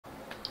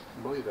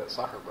I believe that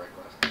soccer break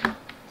last night.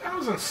 That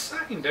was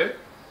insane, dude.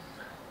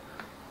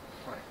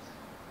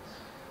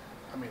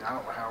 I mean, I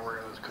don't know how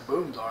rare those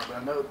kabooms are, but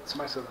I know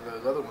somebody said that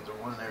those other ones are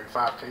 1 in every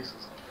 5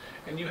 cases.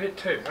 And you hit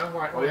 2. I'm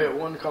like, we hit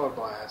 1 color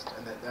blast,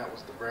 and then that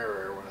was the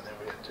rare one, and then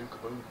we hit 2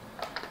 kabooms.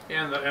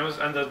 Yeah,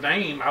 and the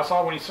name I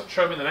saw when he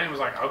showed me the name, I was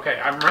like, okay,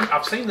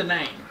 I've seen the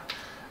name,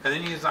 and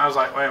then I was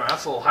like, wait a minute,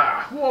 that's a little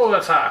high. Whoa,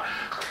 that's high.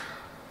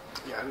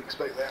 Yeah, I didn't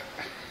expect that.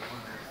 1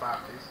 in every 5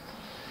 cases.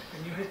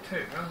 And you hit 2.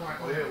 I'm like,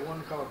 we hit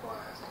 1 color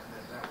blast, and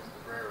then that was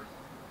the rare.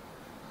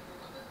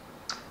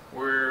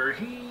 We're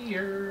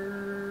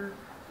here.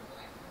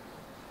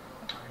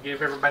 I'll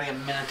give everybody a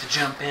minute to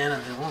jump in,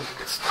 and then we'll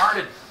get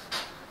started.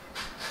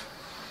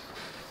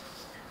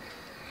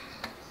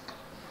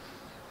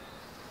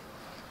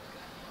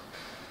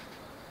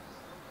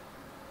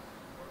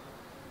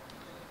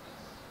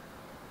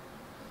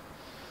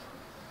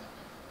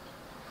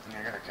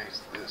 I got a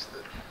case of this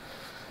that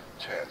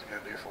Chad's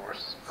going to do for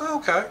us.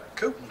 Okay,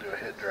 cool. We'll do a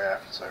hit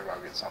draft so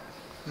everybody gets something.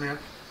 Yeah.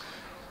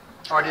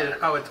 Oh, I did it.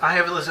 Oh, I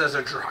have it listed as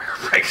a dryer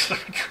break.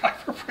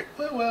 Driver break.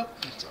 Well.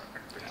 It's all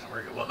right. Yeah,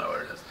 we're good. We'll know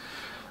what it is.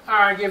 All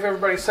right, give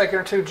everybody a second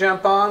or two.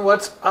 Jump on.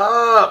 What's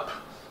up?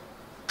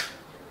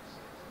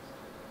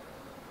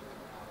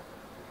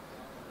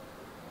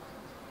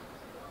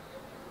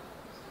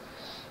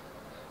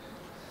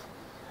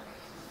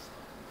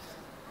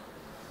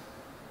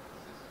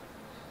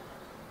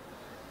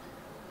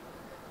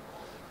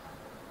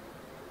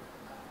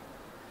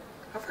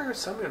 I figured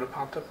somebody would have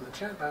popped up in the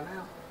chat by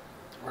now.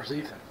 Where's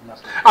Ethan?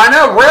 I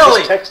know,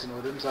 really. I'm just texting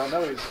with him, so I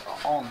know he's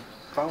on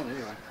phone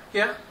anyway.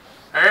 Yeah.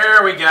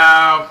 There we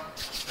go.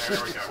 There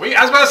we go.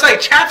 I was about to say,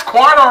 chat's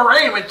quiet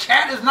already, but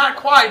chat is not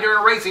quiet during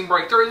a racing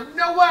break. There is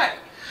no way.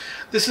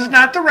 This is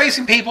not the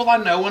racing people I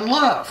know and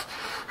love.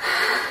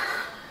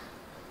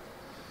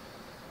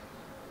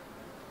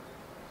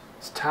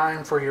 It's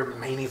time for your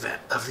main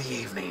event of the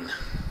evening.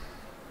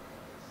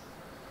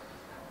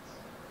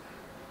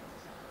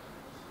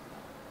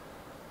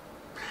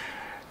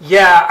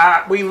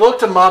 Yeah, we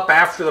looked them up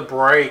after the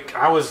break.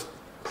 I was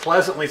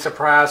pleasantly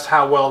surprised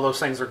how well those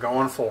things are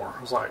going for.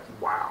 I was like,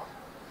 wow.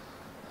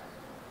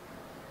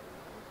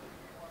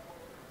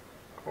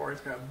 Corey's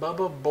got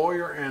Bubba,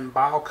 Boyer, and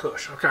Bile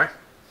Kush. Okay.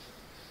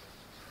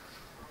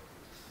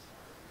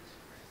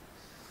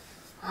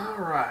 All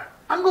right.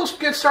 I'm going to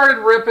get started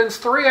ripping. It's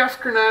 3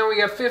 after 9. We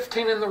got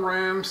 15 in the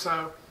room,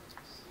 so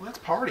let's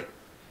party.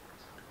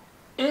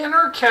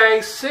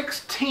 NRK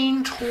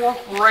 16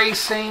 Torque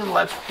Racing.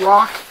 Let's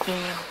rock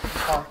and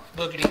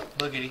boogity,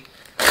 boogity,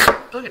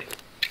 boogity.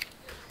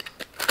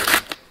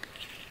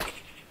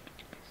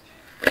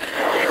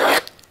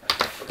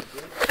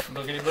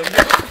 Boogity, boogity.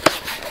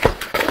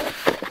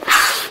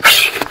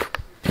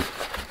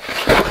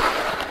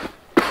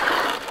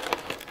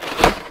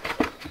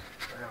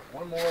 We have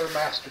one more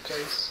master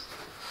case,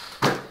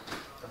 and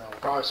then we'll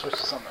probably switch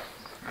to something else.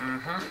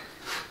 Mm-hmm.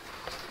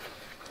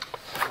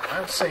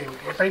 Let's see.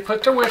 Everybody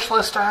put their wish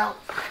list out.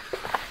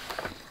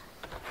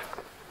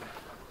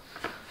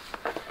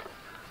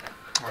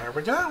 There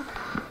we go.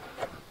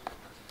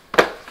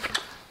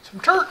 Some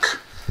Turk.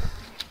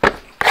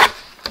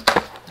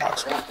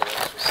 That's one.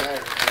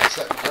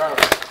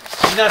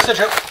 You got such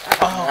a.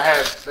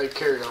 Oh. They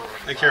carried over.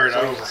 They carried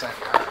over. The same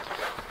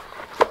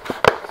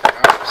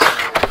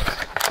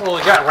Well,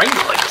 it got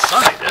rainy like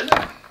Sunday, didn't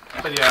it?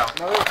 But yeah.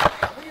 No, I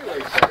think it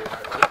rained Saturday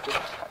night.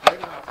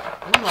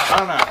 I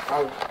don't know.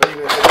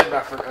 Even if it did, I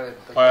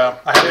forgot. Well,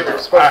 I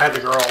had the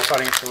girls, so I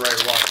didn't get to ready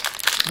to watch.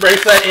 Ready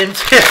for that NT?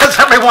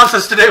 Somebody wants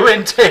us to do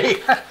NT.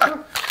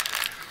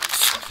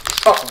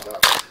 Talking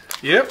about it.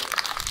 Yep.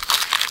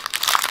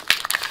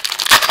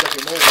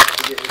 Second mortgage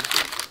to get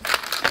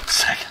NT.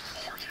 Second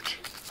mortgage.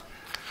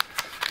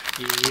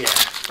 Yeah.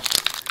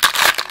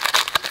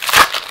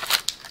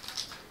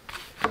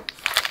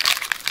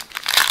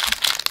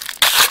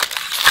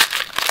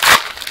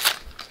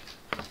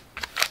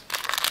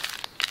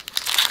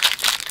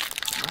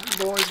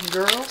 Boys and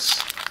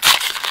girls.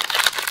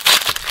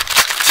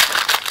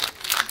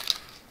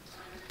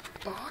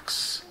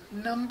 Box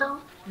number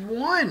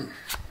 1.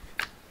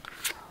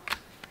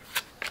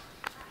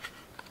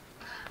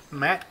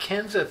 Matt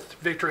Kenseth,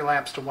 victory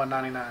laps to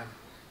 199.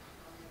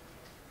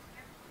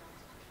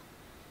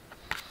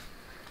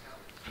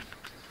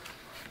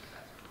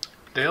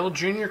 Dale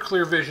Jr.,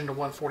 clear vision to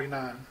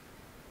 149.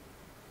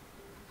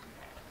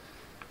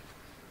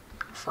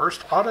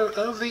 First auto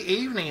of the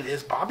evening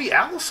is Bobby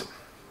Allison.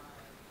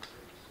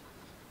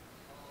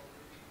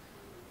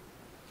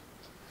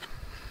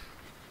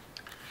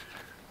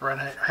 We're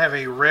going to have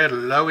a red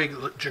Lowy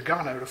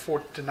Gigano to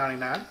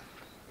 4/99.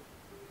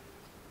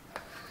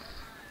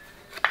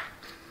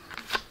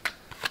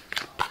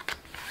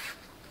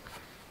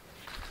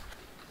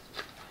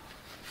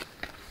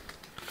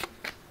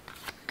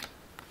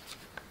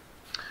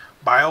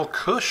 Bile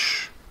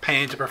Kush,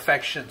 painted to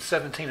perfection,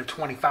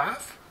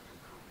 17/25.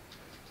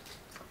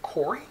 For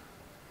Corey.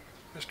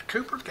 Mr.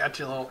 Cooper, got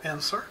you a little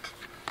insert.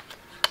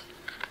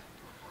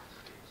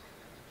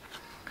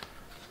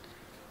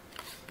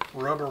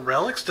 Rubber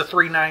Relics to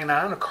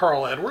 $3.99 of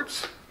Carl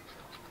Edwards.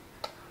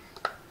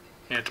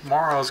 And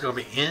tomorrow is going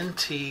to be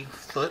NT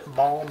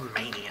Football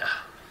Mania.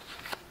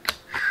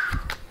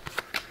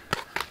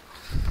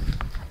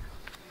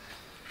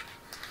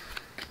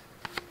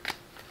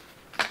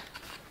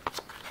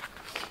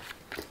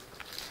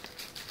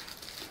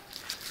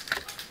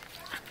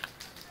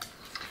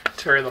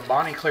 Terry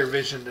Labonte Clear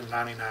Vision to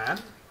 99.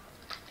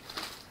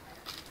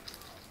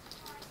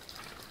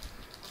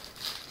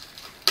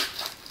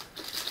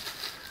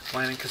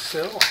 Landon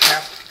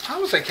Cassill. I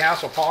would say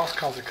Castle. Paul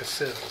calls it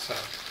Cassill. So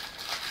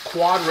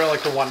quad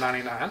relic to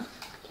 199.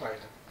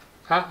 Landon.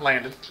 Huh?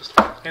 Landon. Just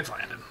It's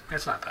Landon.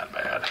 It's not that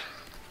bad.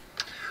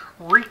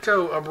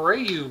 Rico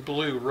Abreu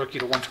blue rookie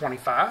to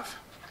 125.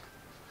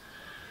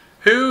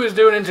 Who is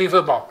doing NT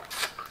football?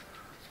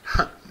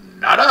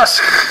 Not us.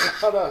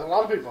 a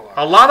lot of people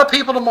are. A lot of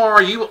people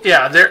tomorrow.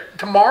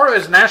 Tomorrow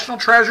is National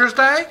Treasures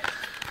Day.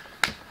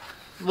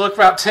 Look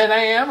about 10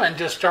 a.m. and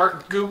just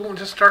start Googling,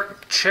 just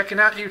start checking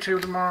out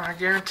YouTube tomorrow. I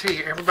guarantee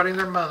you, everybody and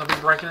their mother will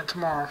be breaking it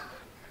tomorrow.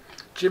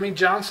 Jimmy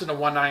Johnson to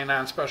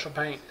 199 special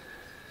paint.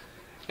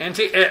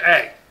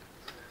 Hey,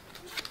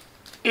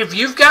 if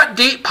you've got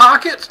deep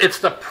pockets, it's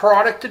the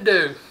product to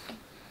do.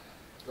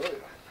 Oh, yeah.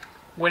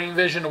 Winning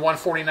Vision to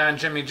 149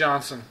 Jimmy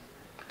Johnson.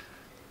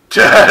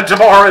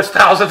 Tomorrow is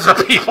thousands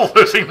of people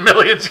losing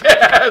millions.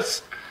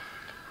 Yes.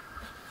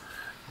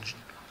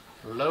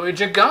 Louis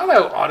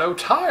Gigano auto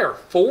tire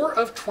 4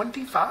 of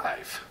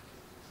 25.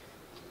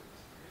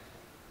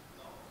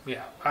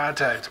 Yeah, I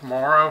tell you,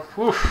 tomorrow,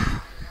 there's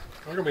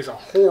gonna be some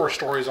horror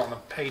stories on the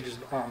pages.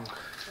 There'll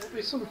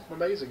be some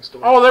amazing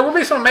stories. Oh, there will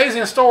be some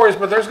amazing stories,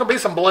 but there's gonna be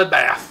some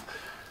bloodbath.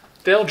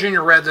 Dale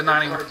Jr. Reds at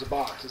 90. Cards a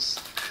box.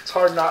 It's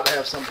hard not to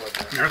have some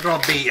bloodbath. There's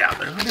gonna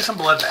be some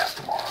bloodbath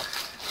tomorrow.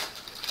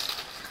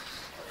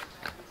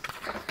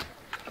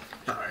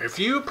 If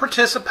you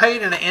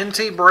participate in an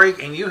NT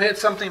break and you hit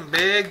something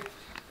big,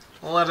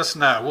 let us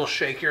know. We'll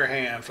shake your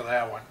hand for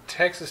that one.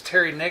 Texas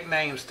Terry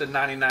nicknames to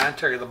 99,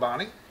 Terry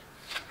Labonte.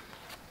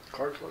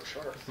 Cards look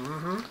sharp.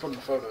 Mm-hmm. From the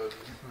photos.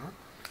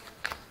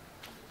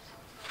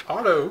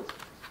 Auto,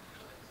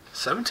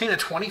 17 of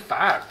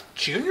 25,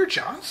 Junior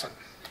Johnson.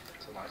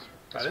 That's a nice one.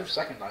 That That's is our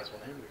second nice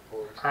one. Him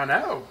before I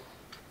know.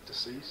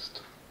 deceased.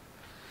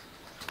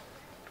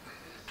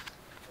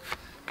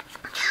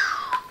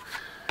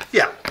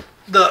 Yeah.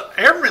 Look,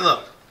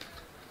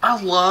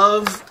 I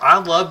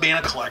love being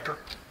a collector.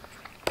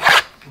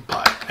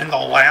 But in the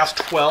last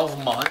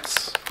 12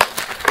 months,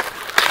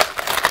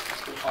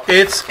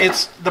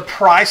 it's the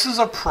prices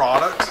of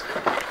product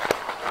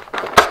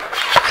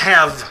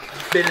have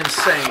been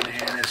insane,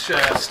 and it's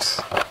just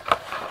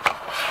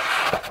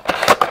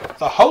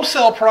the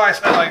wholesale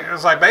price.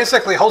 It's like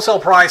basically wholesale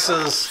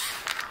prices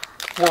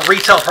were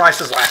retail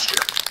prices last year,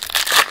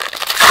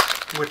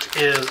 which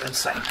is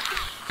insane.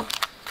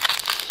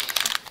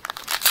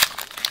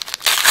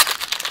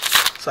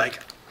 It's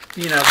like,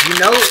 you know,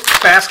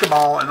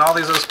 basketball and all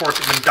these other sports.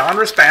 Even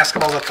Donruss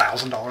basketball is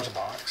 $1,000 a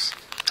box.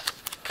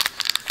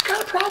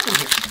 Got a problem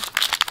here.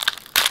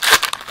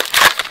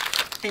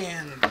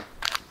 And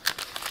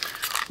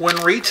when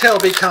retail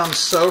becomes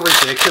so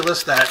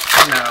ridiculous that,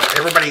 you know,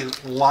 everybody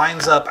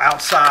lines up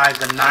outside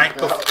the night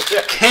before,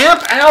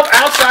 camp out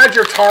outside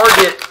your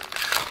Target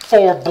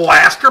for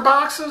blaster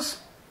boxes.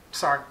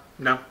 Sorry,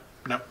 no.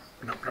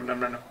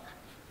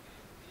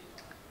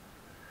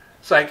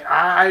 It's like,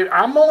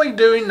 I'm only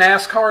doing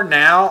NASCAR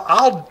now.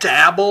 I'll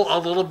dabble a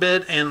little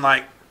bit in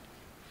like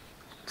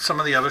some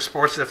of the other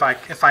sports if I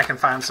can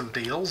find some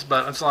deals.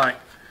 But it's like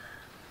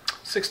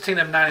 16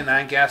 of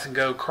 99 Gas and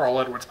Go Carl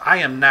Edwards. I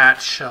am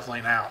not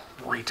shoveling out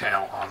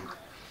retail on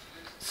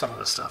some of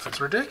this stuff. It's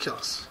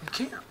ridiculous. You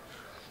can't.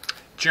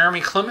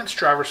 Jeremy Clements,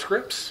 driver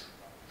scripts.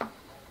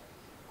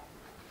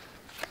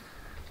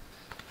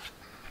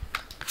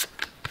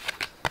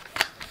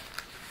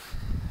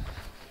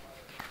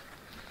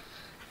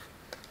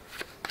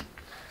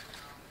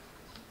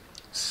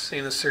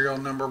 Seeing the serial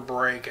number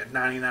break at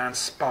 99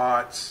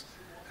 spots,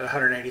 at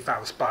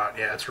 185 a spot.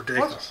 Yeah, it's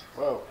ridiculous.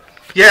 What? Whoa.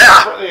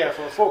 Yeah. Yeah,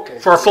 for a full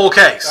case. For a full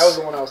case. That was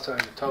the one I was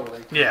telling you,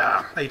 totally.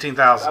 Yeah,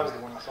 18,000. That was the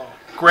one I saw.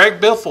 Greg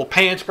Biffle,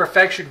 Pants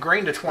Perfection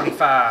Green to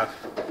 25.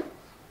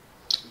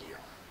 Yeah.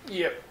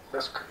 Yep.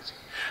 That's crazy.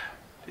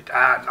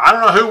 I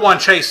don't know who won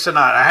Chase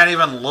tonight. I hadn't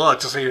even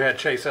looked to see who had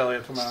Chase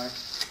Elliott tonight.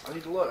 I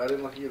need to look. I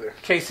didn't look either.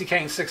 Casey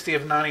Kane, 60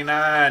 of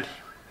 99.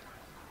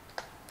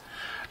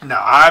 No,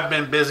 I've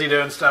been busy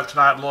doing stuff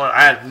tonight, Lord.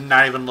 I had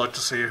not even looked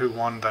to see who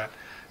won that.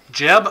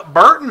 Jeb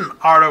Burton,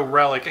 Auto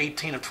Relic,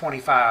 18 of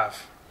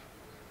 25.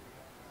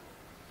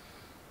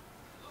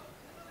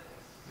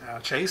 Now,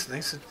 Chase,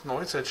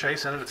 Lloyd said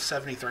Chase ended at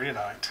 73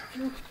 tonight.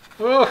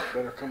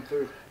 Better come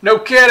through. No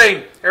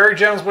kidding. Eric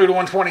Jones blew to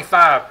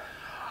 125.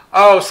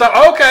 Oh, so,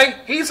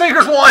 okay. Heat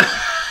Seekers won.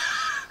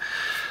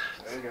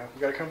 There you go. We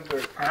gotta come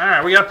through. All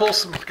right, we gotta pull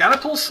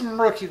some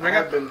rookies. I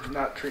have been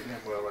not treating him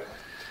well lately.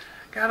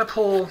 We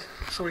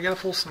gotta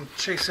pull some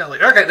Chase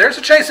Elliott. Okay, there's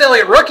a Chase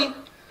Elliott rookie.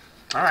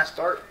 All right.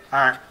 Start. All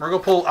right, we're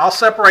gonna pull. I'll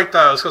separate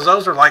those because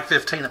those are like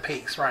 15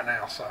 apiece right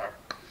now. So,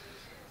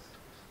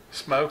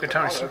 Smoke and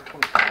Tony. Oh,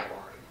 25 already.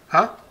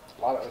 Huh?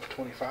 A lot of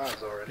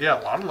 25s already.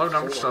 Yeah, a lot of low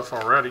number stuff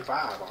already.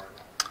 5 already.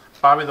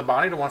 Bobby the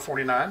Bonnie to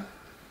 149.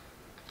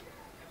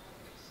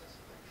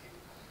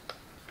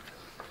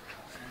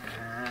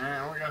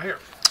 And what we got here?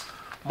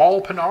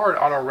 Maul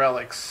Pinard Auto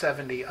Relic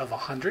 70 of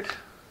 100.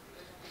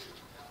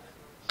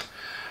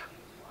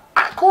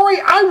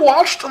 Corey, I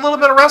watched a little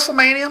bit of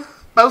WrestleMania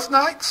both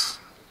nights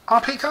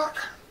on Peacock.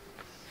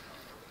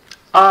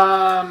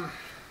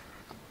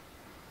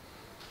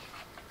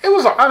 It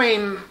was, I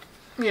mean,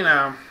 you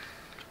know,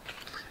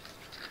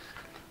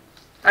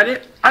 I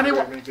didn't hear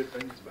many good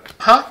things about it.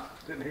 Huh?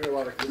 Didn't hear a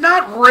lot of good.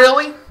 Not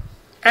really.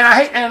 And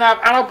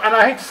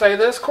I hate to say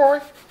this,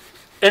 Corey.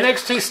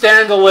 NXT Stand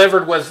and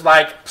Delivered was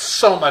like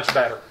so much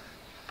better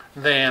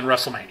than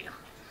WrestleMania.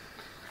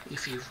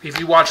 If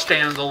you watch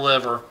Stand and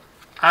Deliver,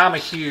 I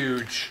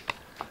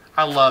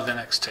love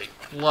NXT.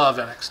 Love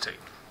NXT.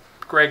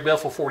 Greg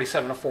Biffle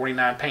 47 of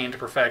 49, Pain to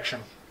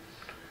Perfection.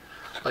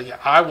 But yeah,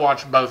 I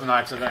watched both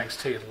nights of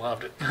NXT and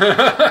loved it.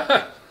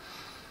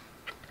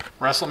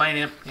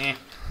 WrestleMania, eh.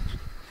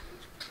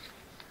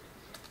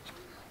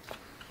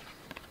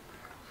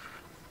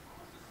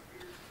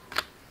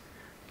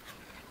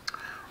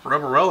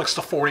 Rubber Relics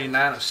to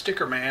 49 of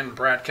Sticker Man and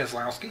Brad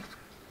Keselowski.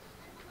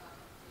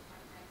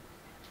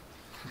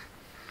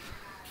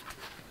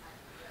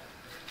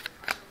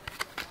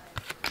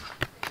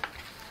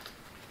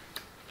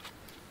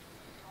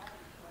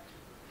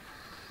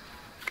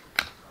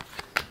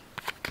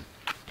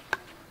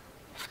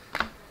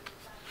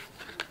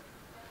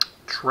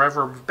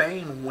 Trevor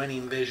Bain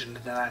winning Vision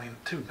to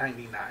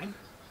 299.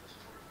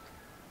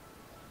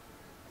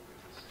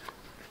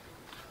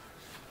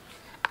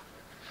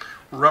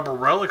 Rubber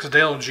Relics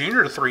Dale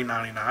Jr. to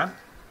 399.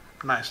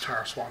 Nice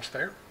tire swatch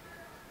there.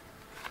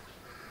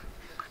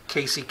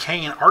 Casey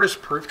Kane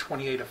Artist Proof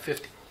 28 of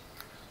 50.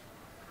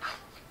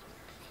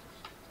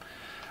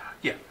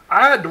 Yeah,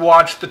 I had to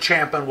watch the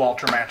Ciampa and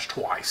Walter match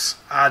twice.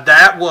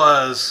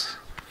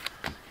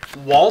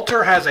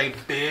 Walter has a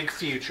big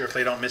future if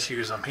they don't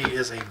misuse him. He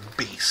is a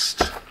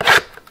beast.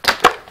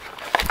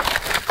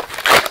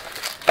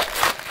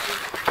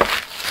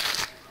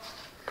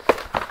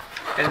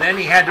 And then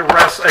he had to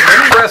wrestle. And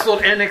then he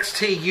wrestled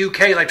NXT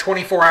UK like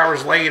 24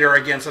 hours later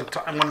against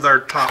another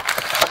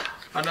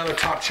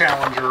top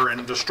challenger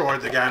and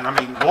destroyed the guy. And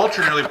I mean,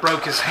 Walter nearly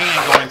broke his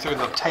hand going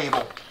through the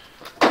table.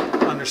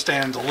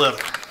 Understand and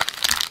Deliver.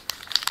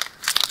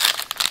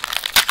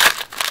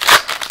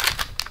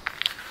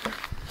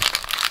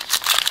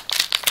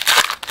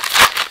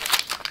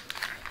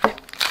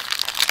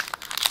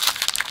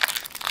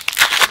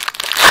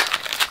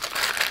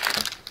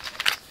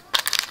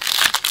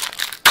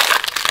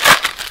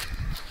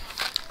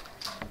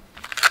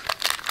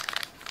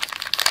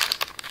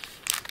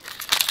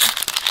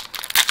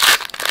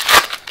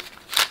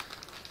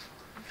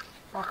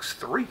 Box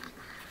 3.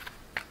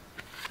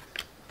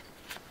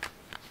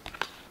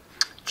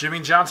 Jimmy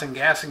Johnson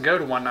Gas and Go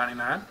to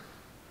 199.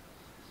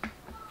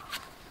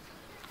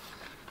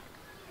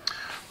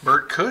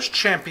 Bert Cush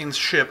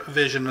Championship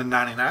Vision to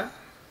 99.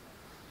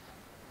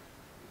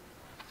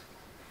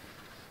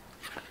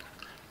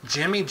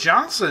 Jimmy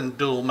Johnson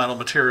Dual Metal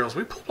Materials.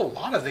 We pulled a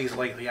lot of these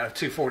lately out of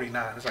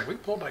 249. It's like we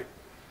pulled like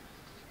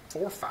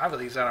 4 or 5 of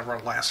these out of our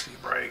last few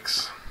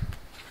breaks.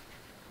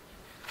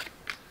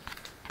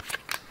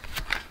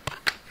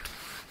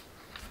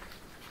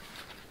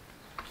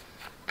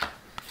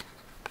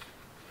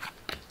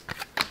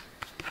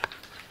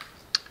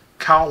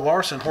 Kyle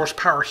Larson,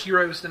 Horsepower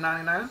Heroes to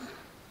 99.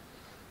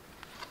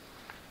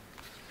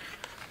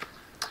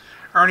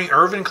 Ernie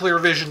Irvin, Clear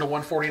Vision to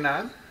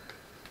 149.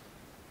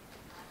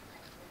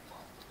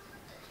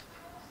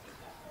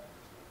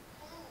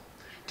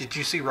 Did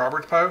you see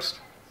Robert's post?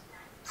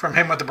 From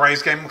him with the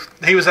Braves game?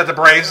 He was at the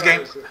Braves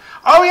game.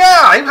 Oh,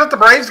 yeah. He was at the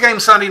Braves game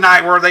Sunday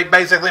night where they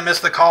basically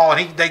missed the call.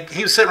 And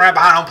he was sitting right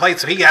behind home plate,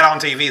 so he got on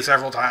TV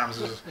several times.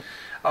 It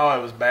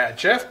was bad.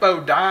 Jeff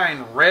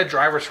Bodine, Red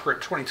Driver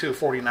Script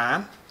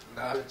 2249.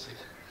 No, I didn't see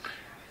that.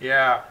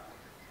 Yeah.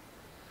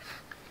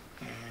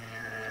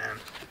 And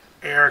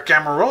Eric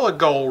Amarola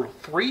Gold,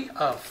 3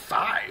 of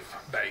 5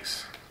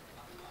 base.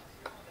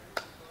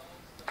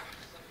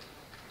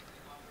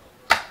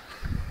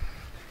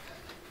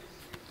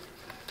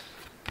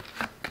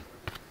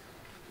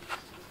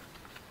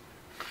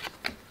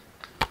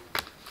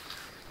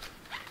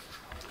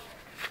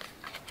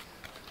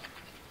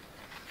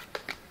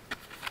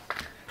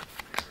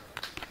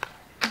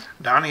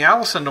 Donnie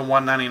Allison to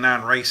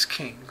 199 Race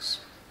Kings.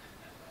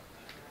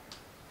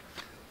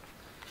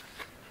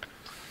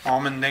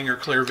 Almendinger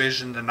Clear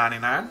Vision to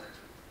 99.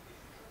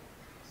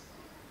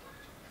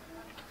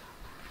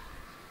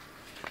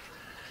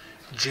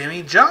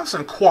 Jimmy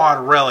Johnson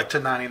Quad Relic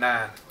to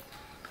 99.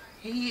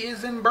 He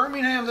is in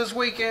Birmingham this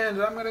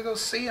weekend. I'm going to go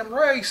see him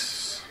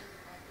race.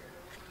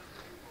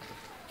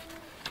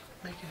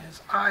 Making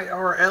his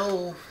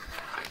IRL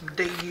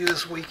debut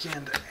this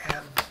weekend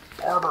at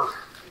Barber.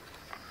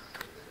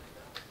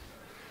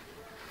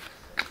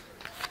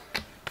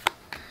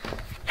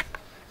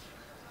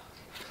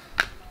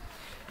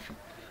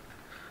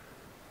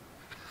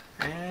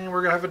 And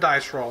we're going to have a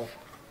dice roll.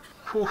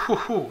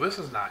 This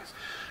is nice.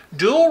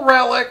 Dual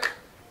relic,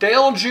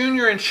 Dale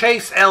Jr. and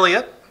Chase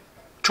Elliott,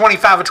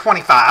 25 of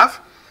 25.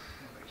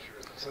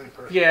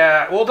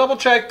 Yeah, we'll double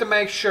check to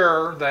make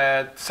sure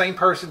that same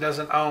person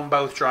doesn't own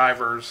both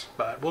drivers,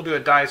 but we'll do a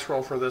dice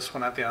roll for this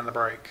one at the end of the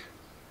break.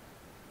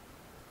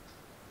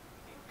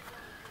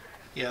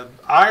 Yeah,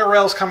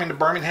 IRL's coming to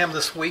Birmingham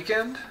this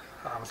weekend,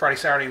 Friday,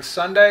 Saturday, and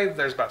Sunday.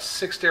 There's about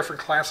 6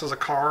 different classes of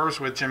cars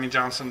with Jimmy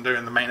Johnson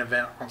doing the main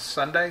event on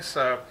Sunday,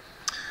 so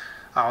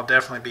I'll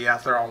definitely be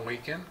out there all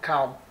weekend.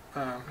 Kyle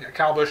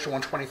Busch to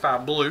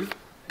 125 blue.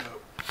 I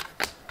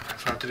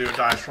just have to do a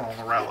dice roll on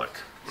the relic.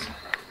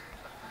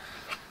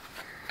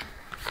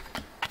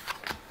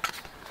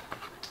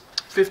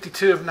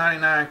 $52 of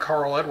 99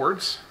 Carl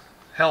Edwards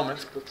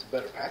helmets. Put some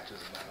better patches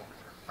in that one.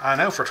 I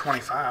know, for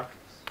 25.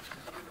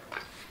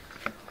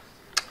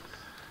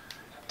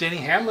 Denny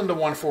Hamlin to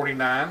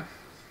 149.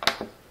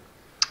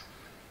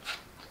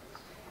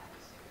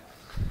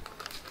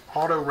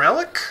 Auto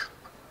relic.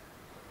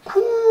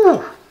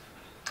 Ooh.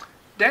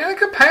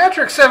 Danica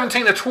Patrick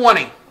 17 to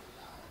 20.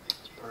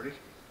 It's pretty.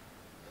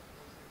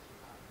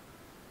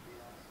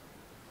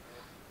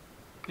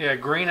 Yeah,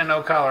 green and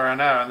no color, I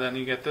know. And then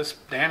you get this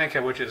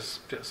Danica, which is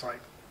just like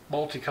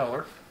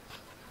multicolor.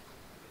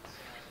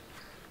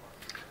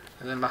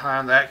 And then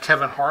behind that,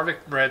 Kevin Harvick,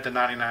 red to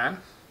 99.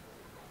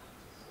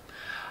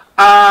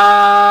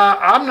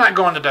 I'm not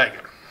going to Dega.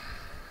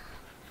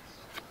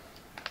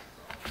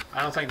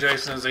 I don't think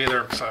Jason is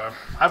either. So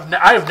I've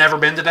never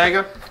been to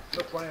Dega.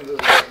 No plans as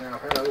of right now.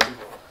 I've had other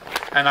people.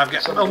 And I've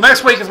got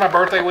next week is my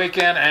birthday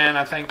weekend, and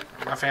I think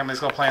my family's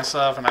gonna plan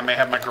stuff, and I may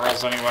have my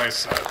girls anyway.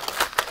 So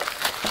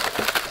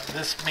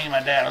me and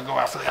my dad will go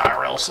out for the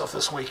IRL stuff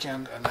this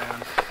weekend, and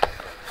then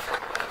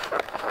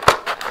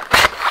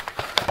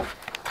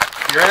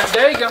you're at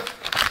Dega.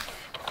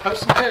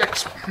 Post some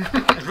pics.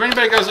 If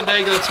anybody goes to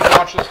Dega that's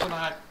watching us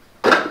tonight,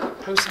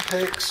 post some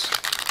pics.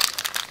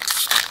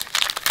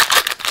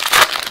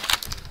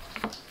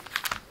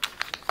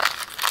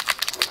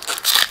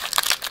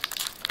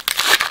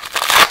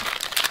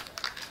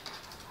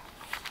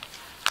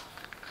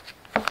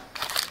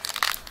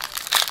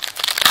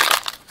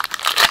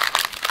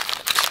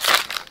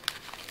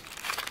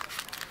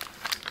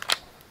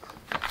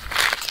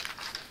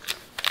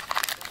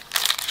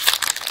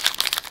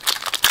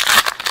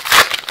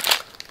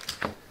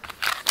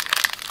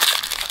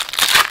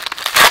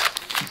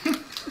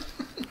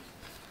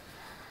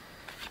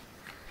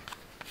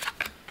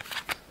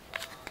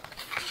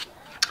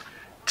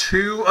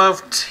 Two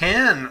of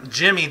 10,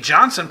 Jimmy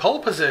Johnson, pole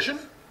position.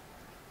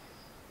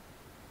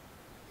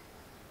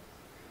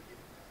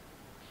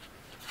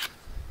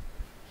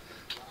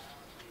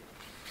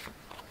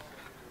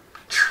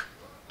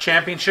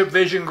 Championship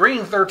Vision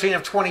Green, 13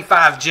 of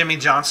 25, Jimmy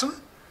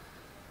Johnson.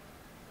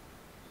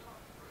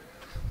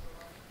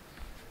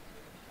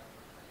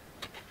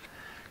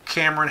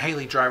 Cameron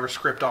Haley, driver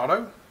script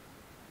auto.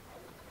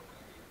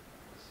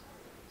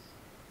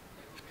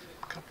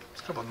 A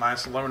couple of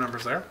nice low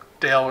numbers there.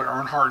 Dale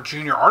Earnhardt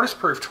Jr. Artist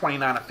Proof,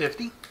 29 of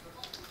 50.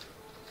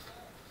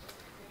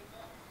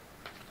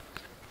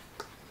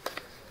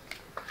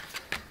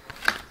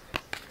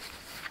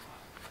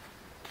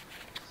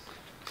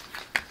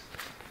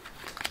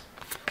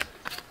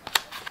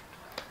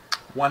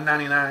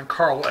 $199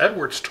 Carl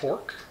Edwards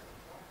Torque.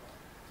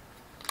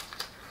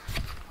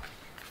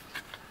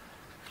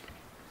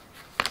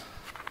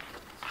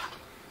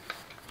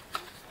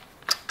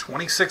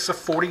 $26 of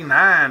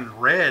 49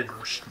 red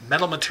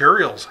metal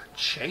materials,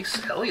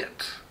 Chase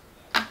Elliott.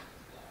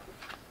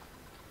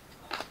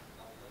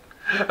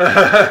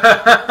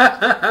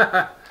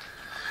 I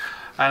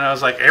know,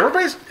 it's like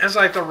it's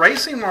like the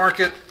racing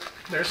market.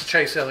 There's a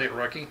Chase Elliott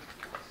rookie.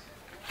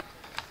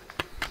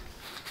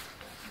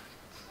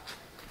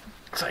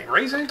 It's like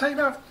racing, take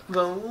off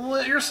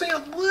you're seeing a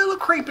little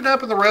creeping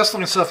up in the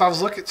wrestling and stuff. I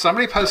was looking,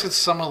 somebody posted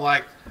some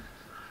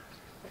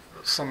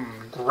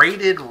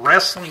graded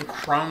wrestling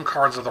chrome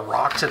cards of The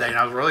Rock today, and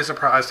I was really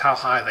surprised how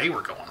high they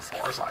were going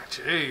for. I was like,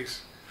 jeez.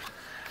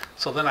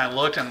 So then I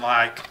looked, and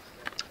like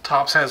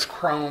Topps has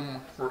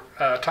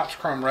Topps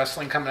Chrome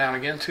Wrestling coming out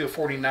again,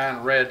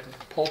 249 red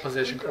pole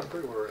position.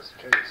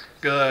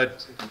 Good,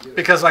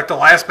 because like the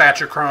last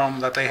batch of Chrome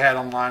that they had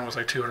online was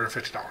like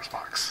 $250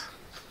 box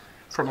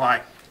from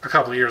like a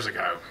couple of years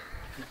ago.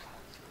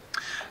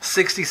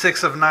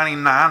 66 of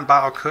 99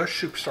 Bio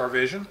Kush Superstar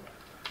Vision.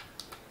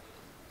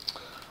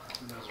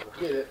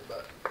 Get it,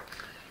 but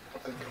I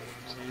think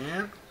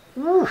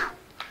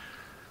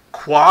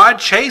Quad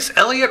Chase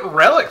Elliott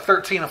Relic,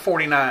 13 of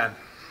 49.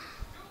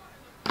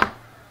 I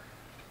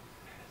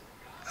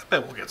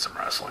bet we'll get some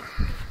wrestling.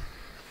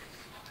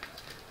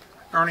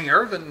 Ernie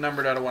Irvin,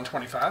 numbered out of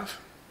 125.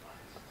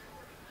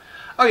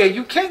 Oh yeah,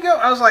 you can't go.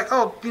 I was like,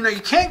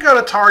 you can't go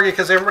to Target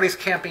because everybody's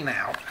camping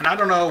out, and I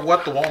don't know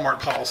what the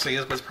Walmart policy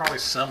is, but it's probably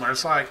similar.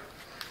 It's like,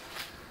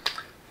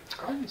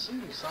 I didn't see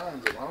any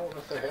signs of them. I don't know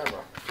if they have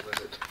a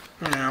limit.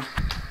 Yeah.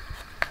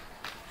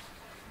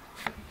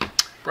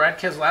 Brad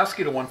Keselowski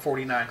to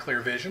 149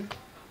 Clear Vision.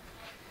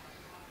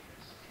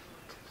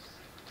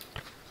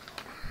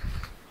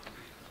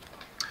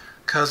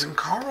 Cousin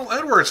Carl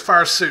Edwards,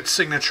 Fire Suit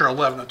Signature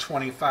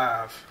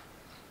 11/25.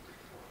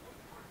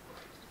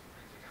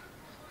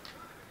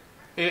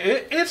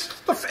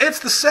 It's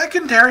the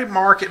secondary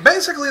market.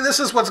 Basically, this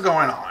is what's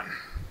going on.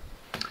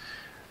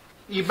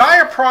 You buy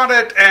a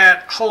product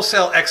at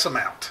wholesale X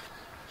amount.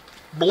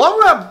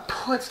 Blowout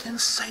puts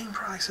insane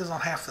prices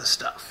on half this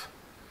stuff.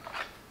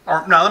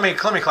 Or no, let me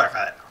clarify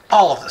that.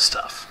 All of this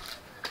stuff.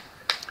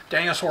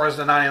 Daniel Suarez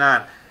to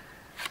 99.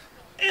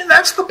 And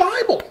that's the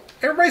Bible.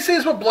 Everybody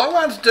sees what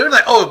Blowout's doing.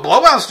 Like, oh,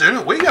 Blowout's doing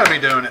it. We got to be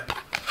doing it.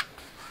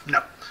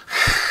 No.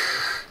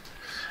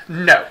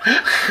 No.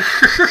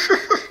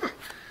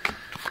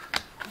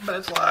 But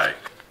it's like,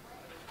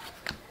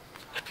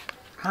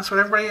 that's what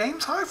everybody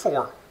aims high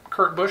for.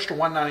 Kurt Busch to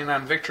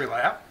 199 victory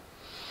lap.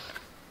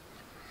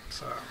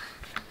 So,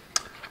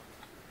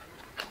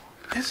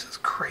 this is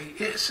crazy.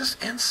 It's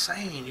just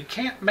insane. You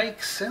can't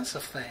make sense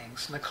of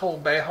things. Nicole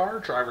Behar,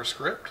 driver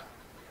script.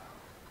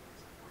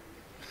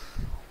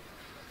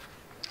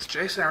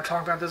 Jason and I were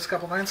talking about this a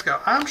couple nights ago.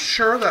 I'm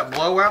sure that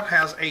Blowout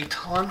has a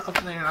ton of,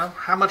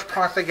 how much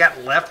product they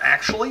got left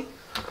actually.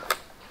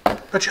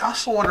 But you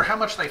also wonder how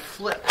much they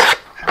flipped,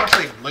 how much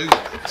they moved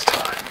this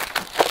time.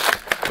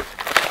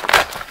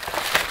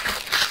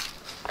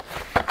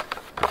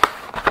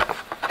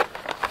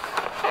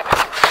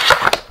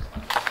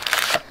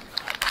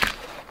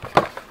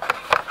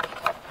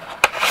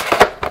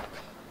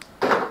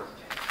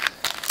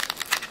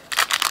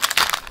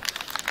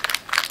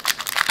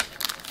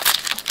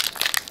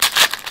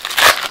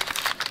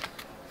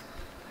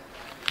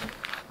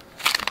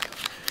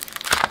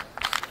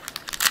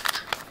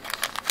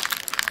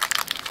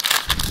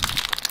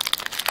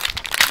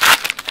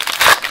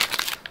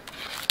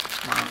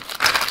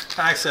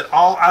 Like I said,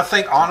 I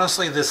think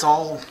honestly,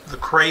 the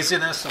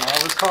craziness and all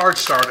this card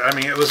started. I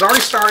mean, it was already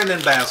starting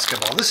in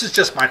basketball. This is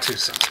just my 2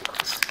 cents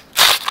worth.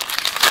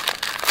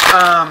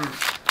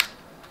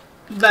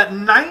 That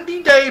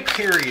 90-day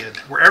period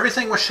where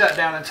everything was shut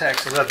down in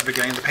Texas at the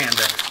beginning of the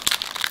pandemic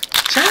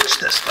changed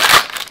this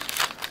thing.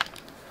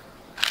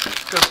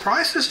 Because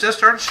prices just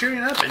started shooting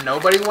up and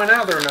nobody went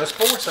out. There were no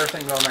sports,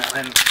 everything going out.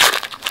 And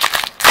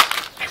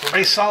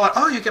everybody saw it.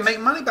 Oh, you can make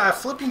money by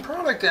flipping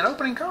product and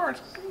opening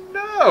cards.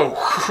 No,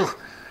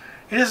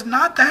 it is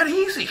not that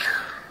easy.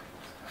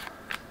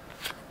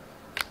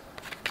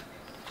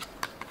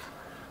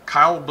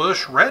 Kyle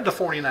Busch, red to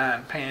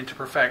 49, painted to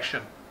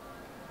perfection.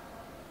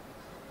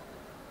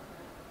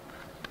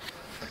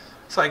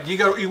 It's like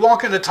you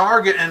walk into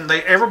Target and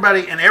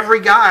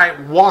every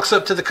guy walks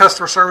up to the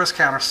customer service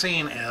counter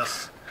seeing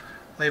if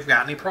they've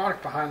got any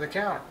product behind the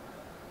counter.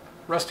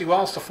 Rusty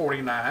Wells to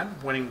 49,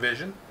 winning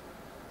vision.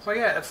 So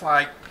yeah, it's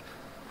like.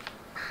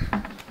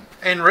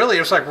 And really,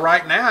 it's like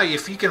right now,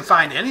 if you can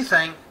find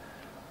anything,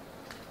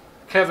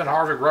 Kevin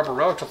Harvick rubber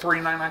relic to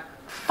 $3.99,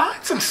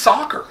 find some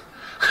soccer.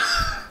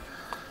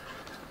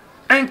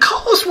 And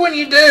call us when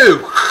you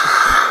do.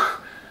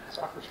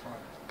 Soccer's fun.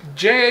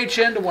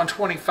 JHN to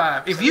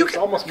 125. It's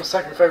almost my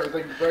second favorite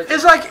thing to break.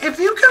 It's like, if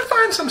you can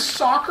find some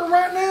soccer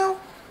right now,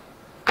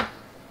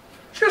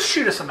 just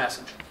shoot us a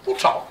message. We'll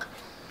talk.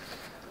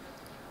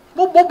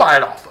 We'll buy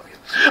it off of you.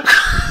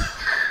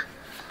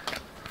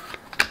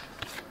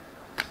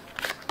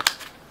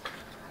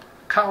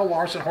 Kyle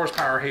Larson,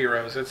 Horsepower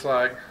Heroes. It's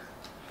like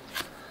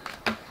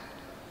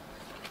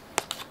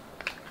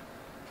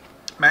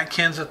Matt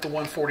Kenseth, the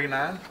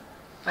 149.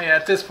 Yeah,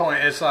 at this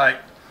point, it's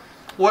like,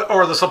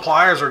 or the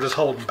suppliers are just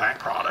holding back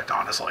product,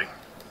 honestly.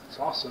 It's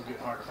also getting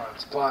hard to find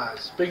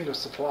supplies. Speaking of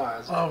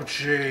supplies. Oh,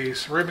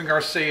 jeez. Ruben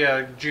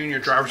Garcia, Jr.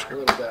 driver's a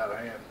little bad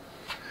hand.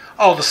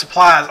 Oh, the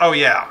supplies. Oh,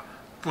 yeah.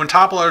 When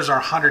top loaders are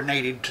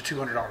 $180 to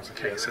 $200 a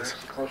case. Yeah,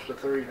 close to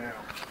 $3 now.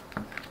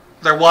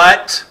 They're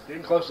what?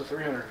 Getting close to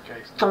 $300 a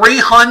case.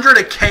 $300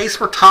 a case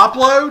for top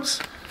loads?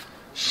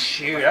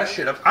 Shoot, I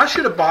should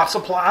have bought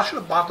supply. I should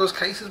have bought those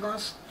cases,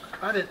 boss.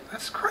 I did.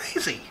 That's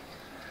crazy.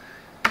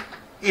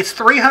 It's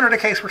 $300 a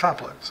case for top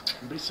loads.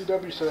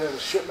 BCW said they have a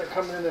shipment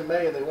coming in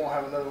May, and they won't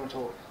have another one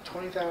until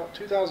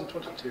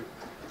 2022.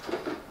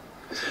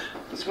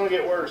 It's going to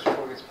get worse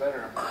before it gets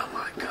better. Oh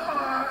my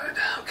God.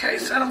 Okay,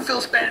 so I don't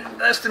feel spending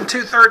less than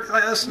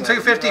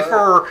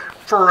 $250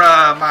 for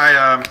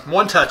my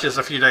one touches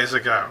a few days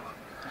ago.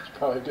 That's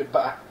probably a good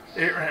buy.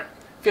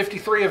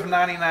 53 of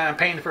 99,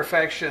 painted to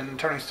perfection,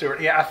 Tony Stewart.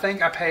 Yeah, I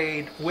think I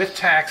paid with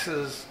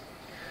taxes.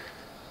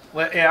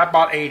 Yeah, I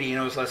bought 80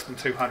 and it was less than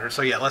 200.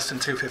 So yeah, less than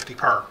 250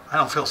 per. I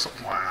don't feel so.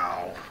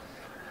 Wow,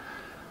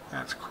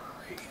 that's crazy.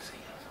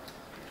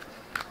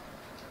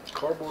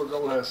 Cardboard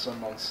Gold has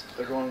some on.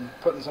 They're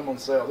putting some on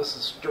sale. This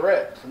is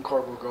direct from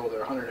Cardboard Gold. They're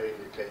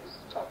 180 a case.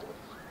 Top of it.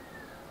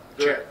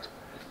 Direct.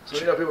 So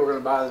you know people are going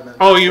to buy them.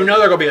 Oh, you know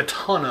there are going to be a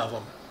ton of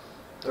them.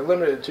 They're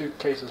limited to 2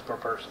 cases per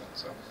person,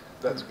 so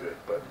that's good.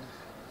 But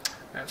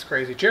that's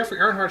crazy. Jeffrey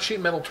Earnhardt, sheet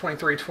metal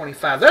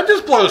 2325. That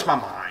just blows my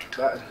mind.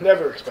 I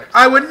never expected.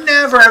 I would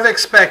never have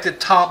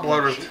expected top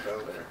loaders. Sheet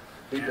metal there.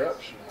 Beat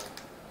up sheet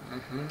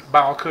metal.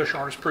 Bile Cush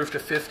artist proof to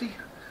 50.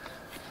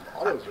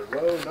 All those are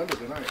low numbered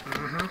tonight.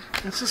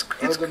 It's just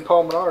other than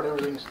Paul Menard,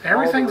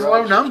 everything's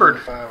low numbered.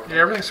 Yeah,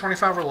 everything's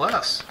 25 or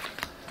less.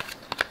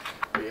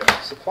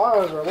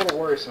 supplies are a little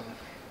worrisome.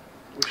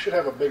 We should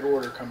have a big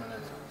order coming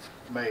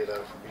in May,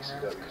 though, from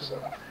BCW. So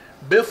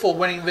Biffle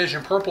winning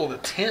Vision Purple to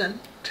 10.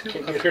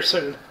 Can't get here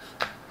soon.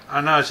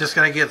 I know, it's just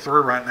going to get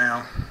through right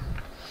now.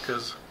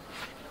 Because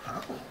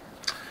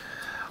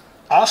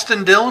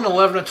Austin Dillon,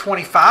 11 to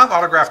 25,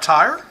 autographed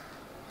tire.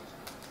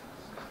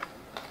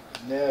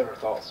 Never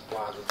thought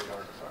supplies would be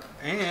hard to find.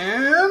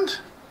 And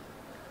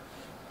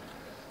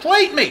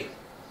Plate Me.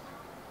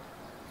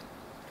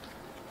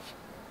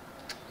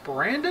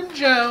 Brandon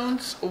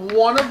Jones,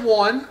 1 of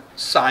 1,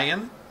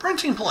 Cyan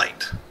printing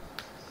plate.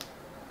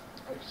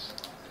 Nice.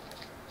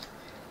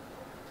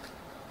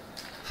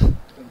 Been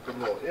a good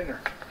little inner.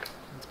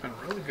 It's been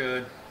really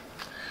good.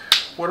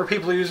 What are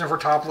people using for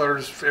top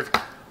loaders?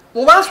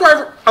 Well, that's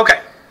why.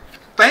 Okay,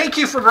 thank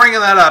you for bringing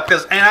that up.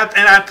 And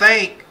I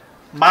think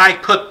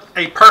Mike put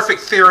a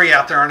perfect theory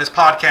out there on his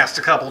podcast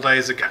a couple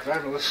days ago. I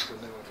haven't listened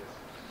to the new one yet.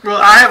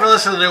 Well, I haven't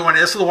listened to the new one.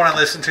 This is the one I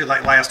listened to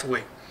like last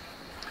week.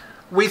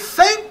 We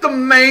think the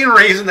main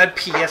reason that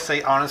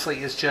PSA honestly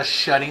is just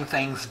shutting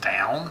things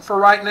down for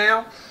right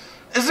now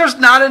is there's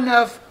not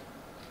enough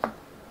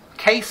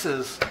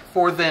cases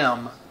for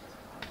them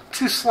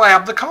to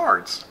slab the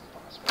cards.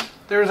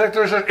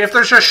 If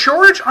there's a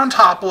shortage on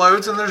top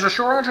loads and there's a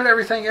shortage on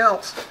everything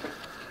else,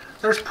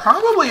 there's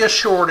probably a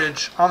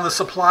shortage on the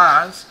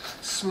supplies,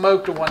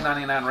 smoked to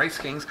 199 Race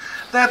Kings,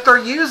 that they're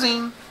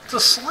using to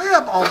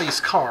slab all these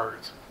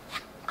cards.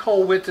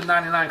 Cold width to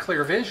 99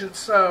 clear vision.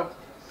 So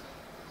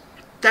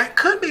that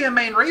could be a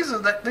main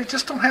reason that they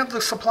just don't have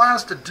the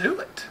supplies to do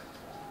it.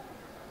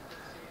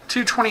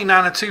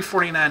 229 and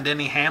 249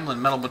 Denny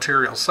Hamlin metal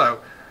materials.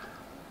 So,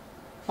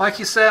 like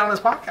you said on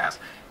his podcast,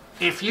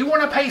 if you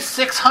want to pay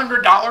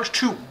 $600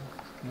 to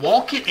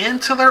walk it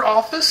into their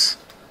office,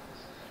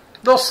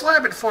 they'll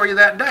slab it for you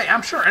that day.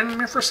 I'm sure.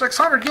 And for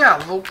 $600, yeah,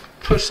 they'll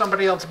push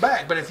somebody else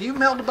back. But if you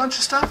melt a bunch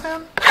of stuff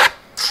in,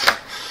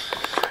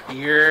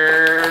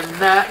 you're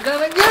not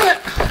gonna get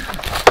it.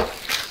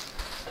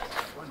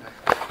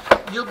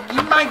 You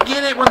might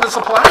get it when the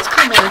supplies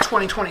come in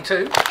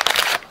 2022.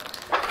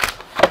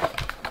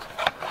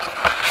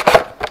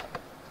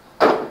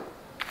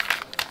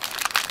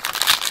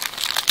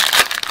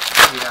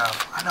 Yeah,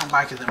 I know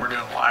Mike and them were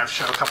doing a live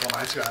show a couple of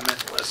nights ago. I meant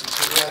to listen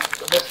to it. Yeah,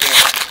 I missed one.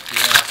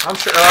 Yeah, I'm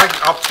sure.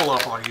 I'll pull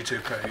up on our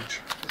YouTube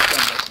page.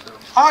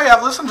 Oh yeah,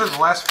 I've listened to the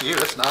last few.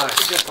 It's nice.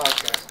 It's a good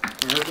podcast.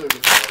 Yeah, do a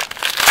good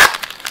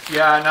job.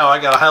 Yeah, I know. I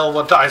got a hell of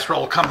a dice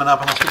roll coming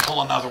up unless we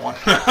pull another one.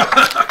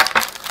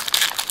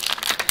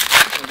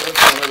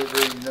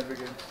 Never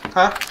good.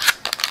 Huh?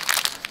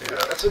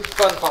 Yeah, that's a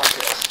fun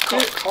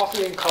podcast.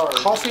 Coffee and Cars.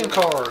 Coffee and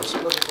Cars.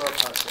 Looking for a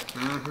podcast.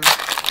 Mm-hmm.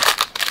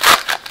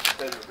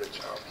 They do a good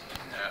job.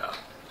 Yeah.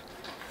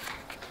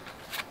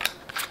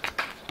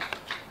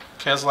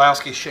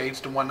 Keselowski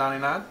shades to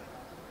 199.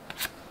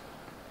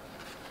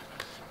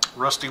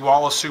 Rusty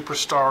Wallace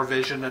Superstar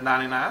Vision to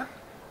 99.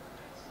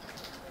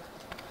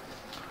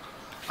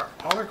 Our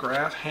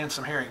autograph,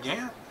 Handsome Harry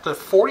Gant to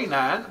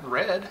 49,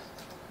 red.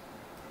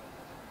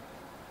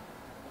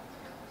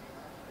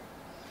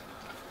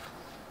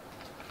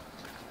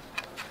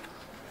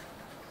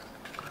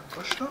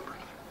 Bush number?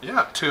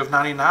 Yeah, 2 of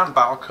 99,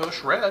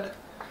 Balkush, red.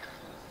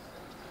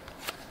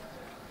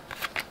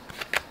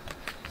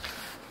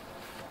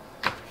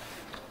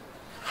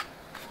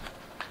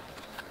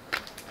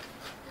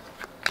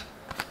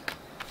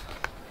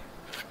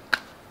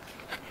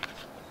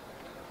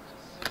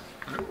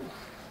 Ooh, what do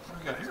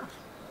we got here?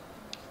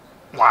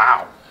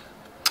 Wow.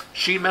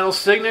 Sheet metal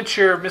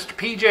signature, Mr.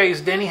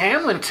 PJ's Denny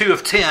Hamlin, 2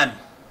 of 10.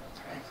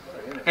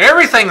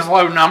 Everything's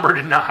low number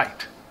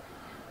tonight.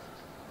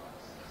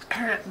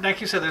 Like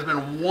you said, there's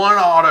been one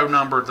auto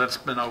number that's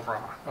been over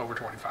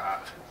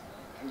 25.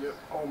 Yep,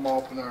 all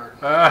Mal Pinard.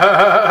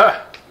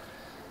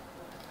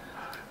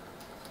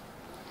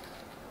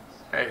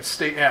 Hey,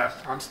 Steve. Yeah,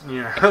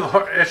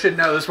 I should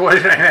know this boy.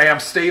 Hey, I'm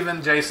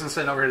Steven. Jason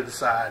sitting over here to the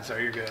side, so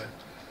you're good.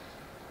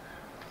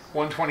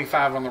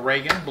 125 on the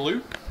Reagan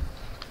blue.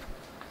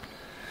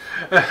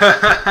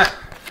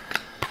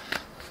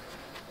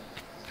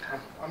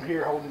 I'm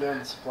here holding down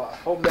the supply,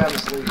 holding down the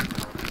sleeve.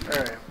 There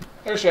I am.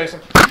 There's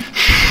Jason.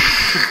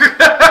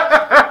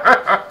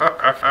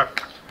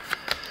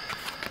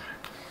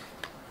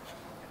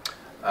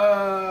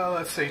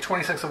 Let's see,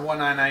 26 of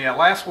 199. Yeah,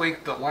 last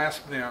week,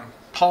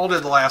 Paul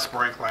did the last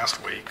break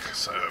last week,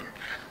 so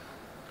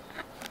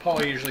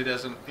Paul usually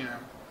doesn't,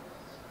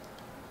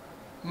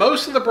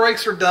 most of the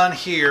breaks are done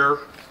here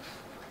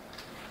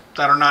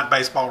that are not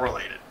baseball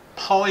related.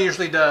 Paul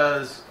usually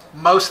does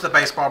most of the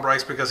baseball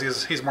breaks because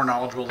he's more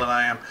knowledgeable than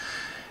I am.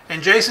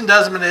 And Jason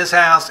does them in his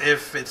house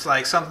if it's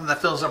like something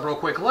that fills up real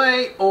quick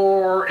late,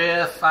 or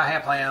if I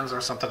have plans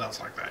or something else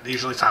like that.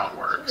 Usually it's how it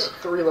works.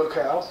 3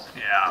 locales.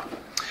 Yeah.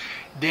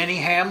 Denny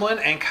Hamlin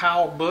and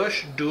Kyle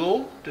Busch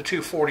duel to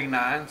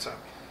 249. So,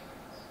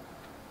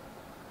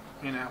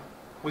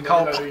 we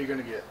call know who you're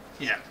gonna get.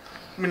 Yeah.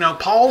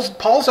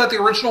 Paul's at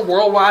the original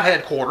worldwide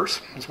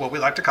headquarters. Is what we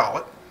like to call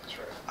it. That's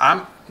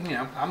right.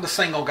 I'm the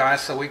single guy,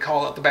 so we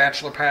call it the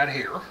bachelor pad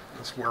here.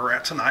 That's where we're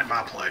at tonight,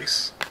 my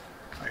place.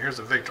 here's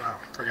a victory. Oh,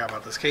 forgot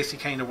about this. Casey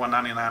Kane to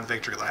 199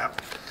 victory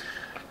lap.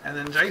 And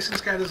then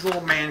Jason's got his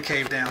little man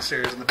cave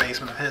downstairs in the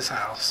basement of his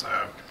house.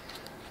 So,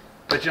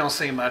 but you don't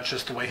see much,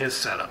 just the way his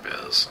setup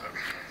is. So.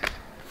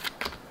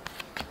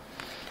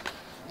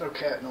 No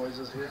cat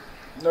noises here.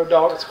 No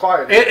dog. It's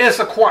quiet. It's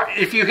a quiet.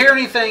 If you hear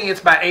anything,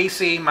 it's my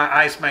AC, my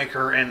ice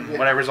maker, and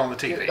whatever's on the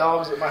TV. Get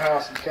dogs at my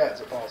house and cats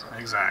at Paul's house.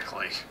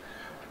 Exactly.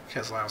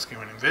 Keselowski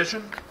winning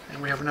vision,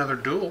 and we have another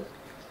duel.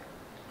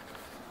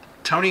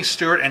 Tony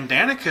Stewart and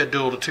Danica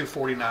duel to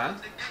 249.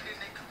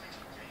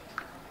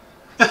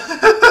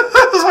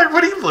 I was like,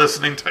 what are you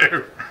listening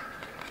to?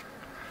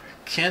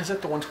 Ken's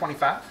at the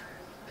 125.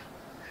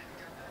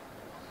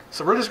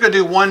 So we're just going to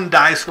do one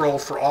dice roll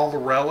for all the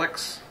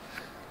relics.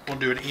 We'll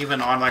do it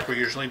even on like we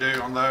usually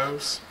do on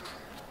those.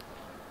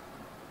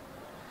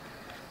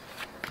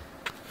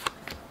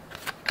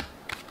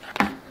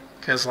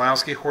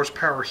 Keselowski,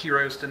 Horsepower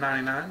Heroes to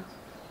 99.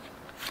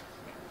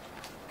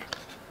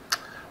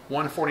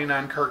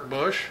 149 Kurt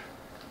Busch.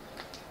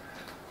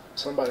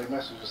 Somebody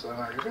messaged us that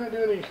night. You're going to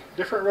do any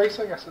different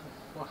racing? I said,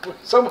 well,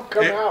 if someone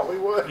come out, we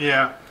would.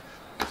 Yeah.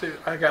 See,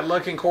 I got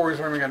Lucky and Corey's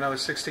where we got another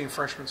 16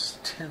 freshmen,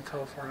 10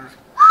 total 49.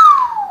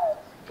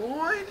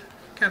 Boyd,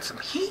 got some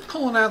heat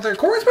pulling out there.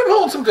 Corey's been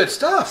pulling some good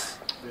stuff.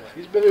 Yeah,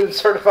 he's been doing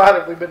certified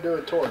and we've been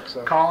doing torque.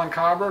 So. Colin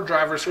Cobber,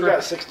 driver script. We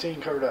got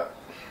 16 covered up.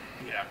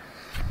 Yeah.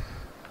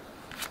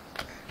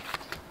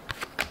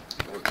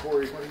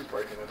 Corey, what he's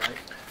breaking tonight?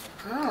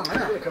 I don't know.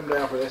 He's going to come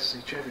down for the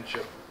SEC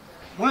championship.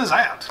 When is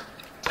that?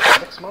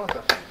 Next month,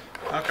 I think.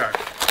 Okay. I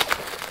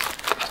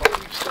told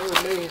you to stay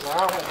with me. He's like,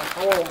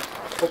 I won't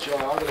put you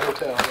on. I'll get a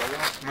hotel. So,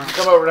 you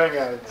come over and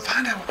hang out.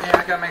 Find out. Yeah,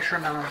 I got to make sure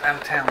I'm not out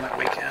of town that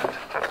weekend.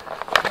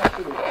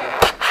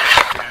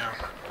 Yeah.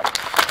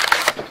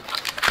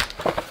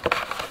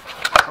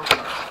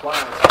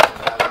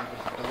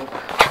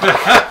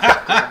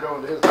 I'm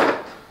going to his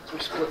house. So we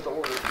split the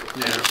order.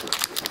 Yeah.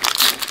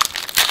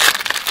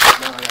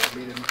 Now I got to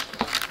meet him.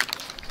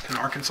 In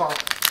Arkansas?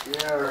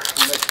 Yeah, or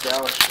the next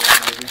Dallas show,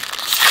 maybe.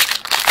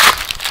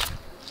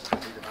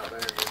 Meet him out there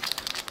again.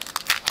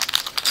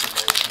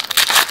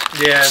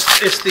 Yeah,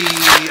 it's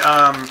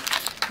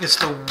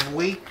the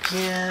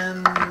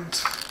weekend.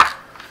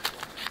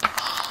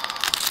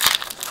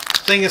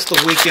 I think it's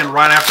the weekend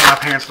right after my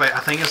parents' day. I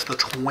think it's the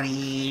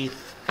 20th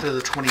to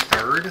the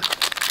 23rd.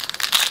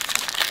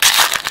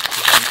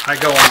 I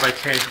go on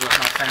vacation with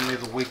my family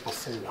the week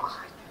before,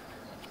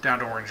 down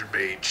to Orange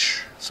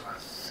Beach. So I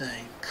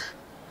think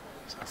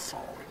it's that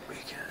following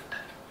weekend.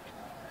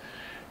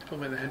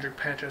 Told me the Hendrick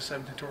patch has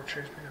 17 torque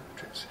chase.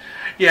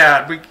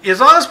 Yeah, as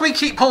long as we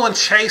keep pulling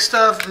chase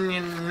stuff,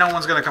 no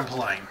one's going to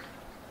complain.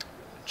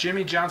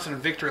 Jimmy Johnson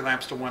victory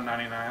laps to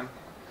 199.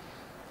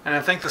 And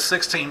I think the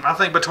 16, I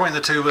think between the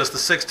two is the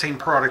 16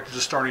 product is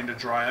just starting to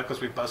dry up because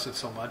we busted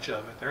so much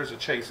of it. There's a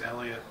Chase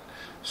Elliott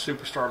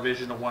Superstar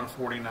Vision to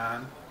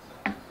 149.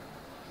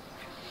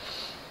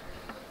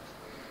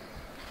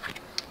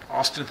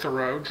 Austin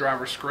Thoreau,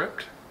 driver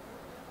script.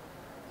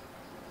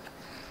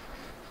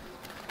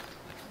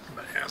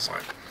 But yeah, it's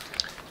like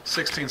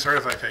 16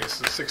 certified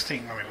cases.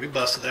 16, I mean, we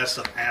busted that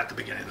stuff at the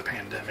beginning of the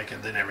pandemic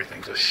and then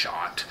everything just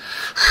shot.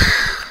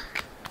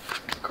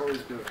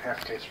 Corey's doing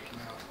half casers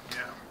now.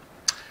 Yeah.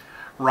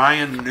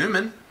 Ryan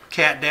Newman,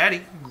 Cat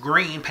Daddy,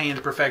 green, painted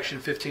to perfection,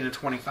 15 to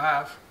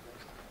 25.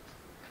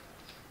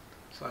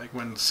 It's like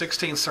when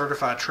 16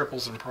 certified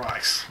triples in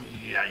price.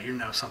 Yeah, you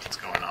know something's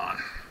going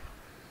on.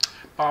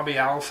 Bobby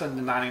Allison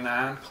to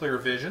 99, clear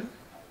vision.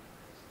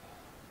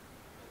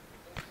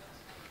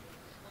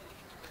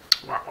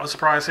 Wow, what's the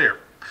price here?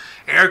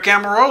 Eric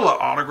Amarola,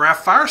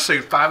 autographed fire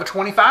suit, 5 of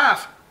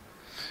 25.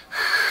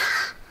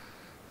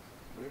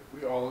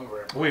 We all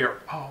over it. We are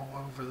all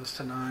over this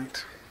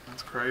tonight.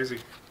 That's crazy.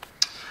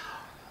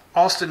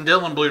 Austin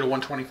Dillon, blue to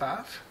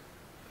 125.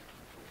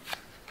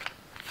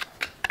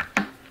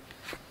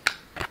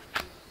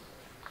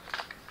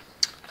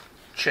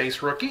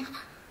 Chase rookie.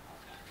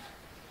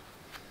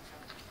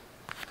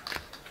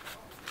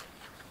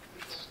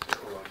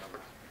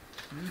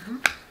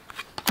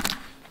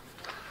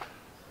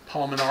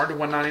 Paul Menard to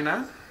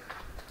 199.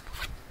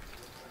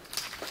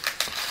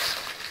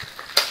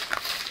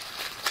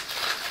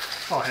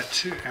 Oh, I had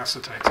two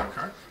acetates,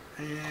 okay.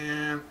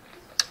 And,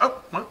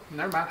 oh, well,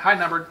 never mind. High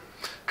numbered.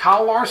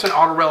 Kyle Larson,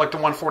 auto relic to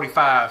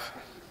 145.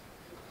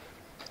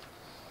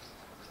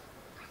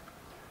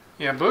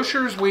 Yeah,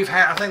 Bushers, we've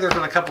had, I think there's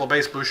been a couple of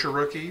base Busher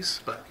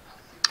rookies, but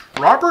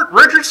Robert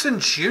Richardson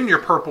Jr.,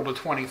 purple to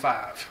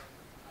 25.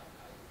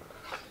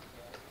 I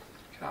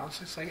can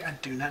honestly say I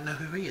do not know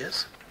who he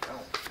is.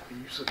 He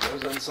usually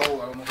goes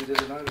unsold. I don't know if he did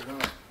tonight or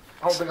not.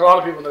 I don't think a lot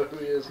of people know who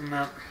he is.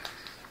 No.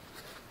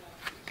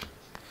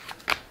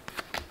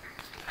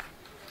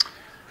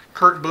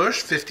 Kurt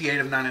Busch, 58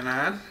 of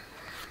 99.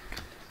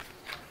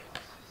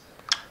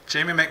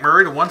 Jamie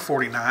McMurray to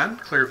 149,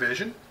 clear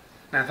vision.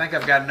 And I think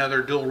I've got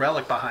another dual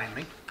relic behind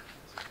me.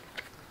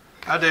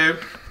 I do.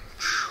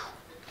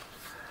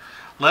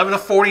 11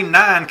 of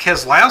 49,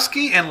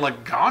 Keselowski and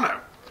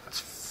Logano. That's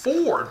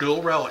 4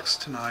 dual relics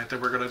tonight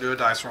that we're going to do a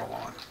dice roll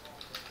on.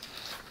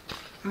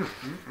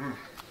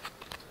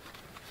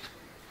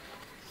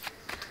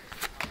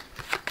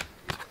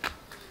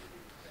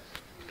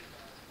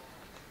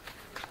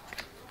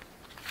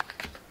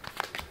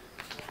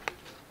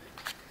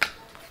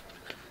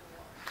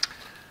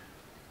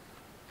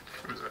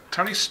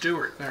 Tony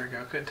Stewart. There we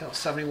go. Couldn't tell.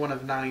 71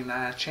 of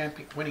 99.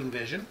 Champion winning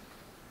vision.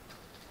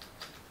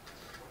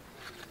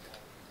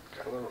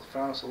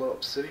 Found us a little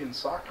Obsidian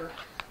Soccer.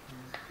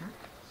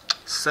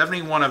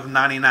 71 of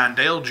 99.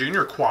 Dale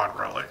Jr. quad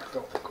relic. I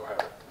don't think we'll have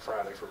it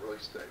Friday for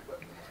release day,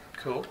 but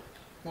Cool.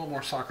 A little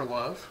more soccer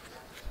love.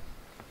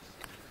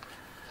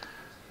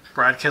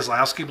 Brad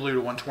Keselowski, blue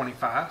to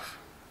 125.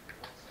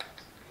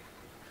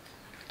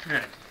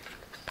 Okay.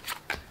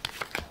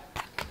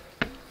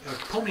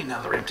 Pull me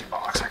another empty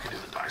box. I can do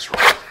the dice roll.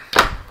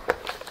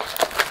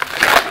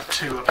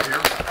 Two up here.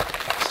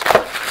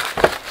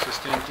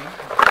 Just empty.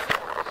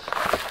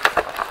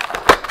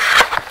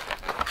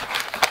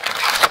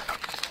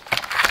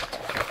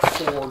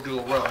 Four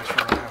dual relics. We're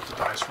going to have the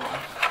dice roll.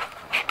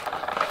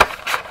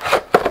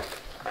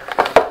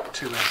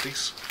 Two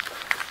empties.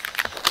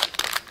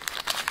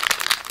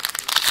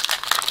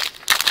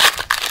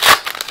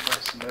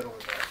 nice metal in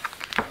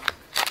there.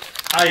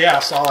 Oh yeah, I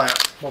saw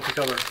that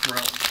multicolored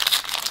room.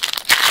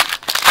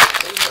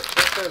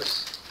 That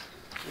does,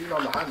 even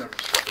on the high number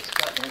stuff, it's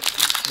got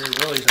nice.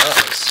 It really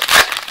does.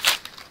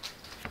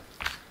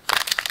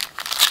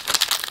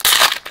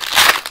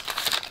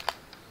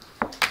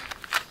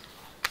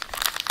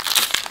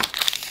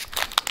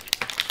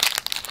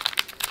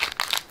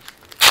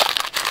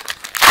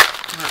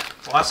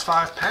 Last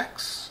 5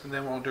 packs, and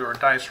then we'll do our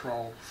dice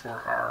roll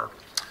for our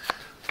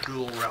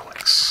dual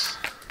relics.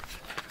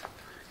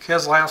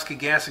 Keselowski,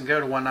 Gas and Go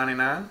to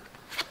 199.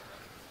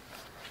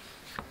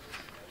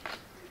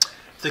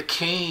 The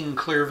King,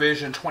 Clear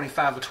Vision,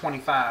 25 of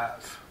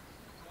 25.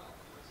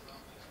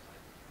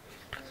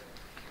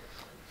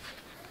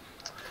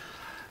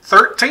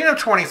 $13 of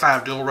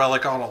 25 dual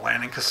relic auto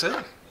Landon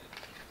Cassill.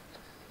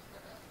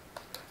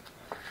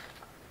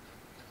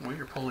 We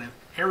are pulling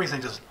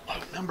everything just low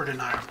number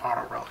tonight of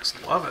auto relics.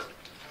 Love it.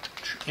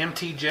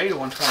 MTJ to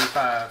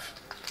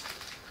 125.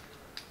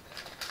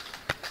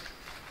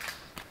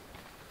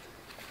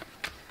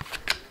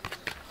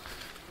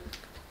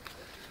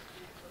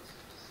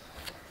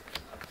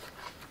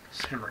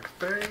 Henrik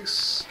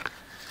base.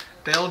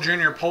 Dale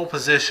Jr. pole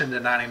position to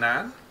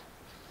 99.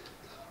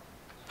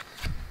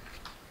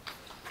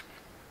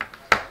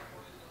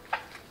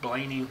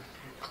 Blaney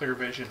Clear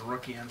Vision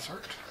rookie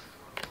insert.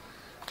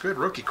 Good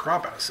rookie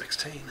crop out of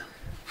 16.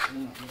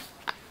 Mm-hmm.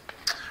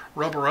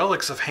 Rubber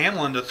Relics of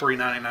Hamlin to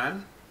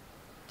 399.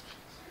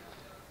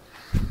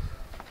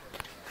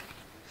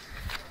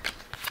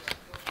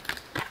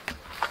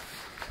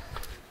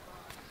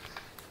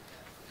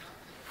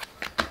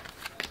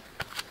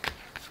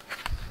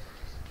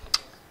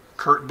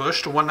 Kurt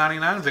Busch to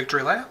 199,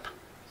 Victory Lap.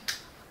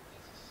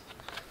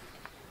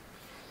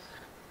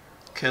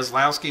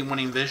 Keselowski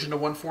Winning Vision to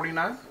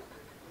 149.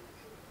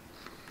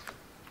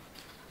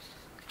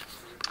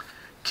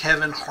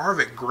 Kevin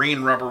Harvick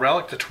Green Rubber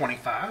Relic to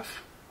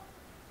 25.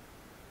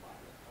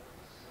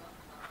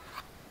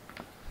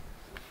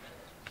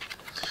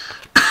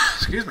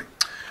 Excuse me.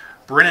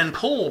 Brennan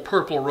Poole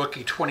Purple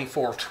Rookie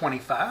 24 of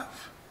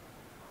 25.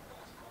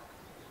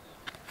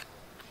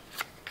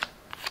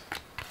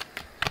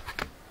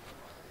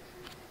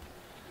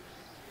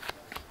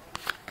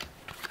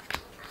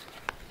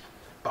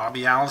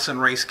 Bobby Allison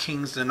Race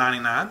Kings to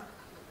 99.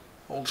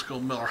 Old school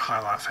Miller High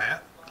Life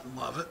hat.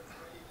 Love it.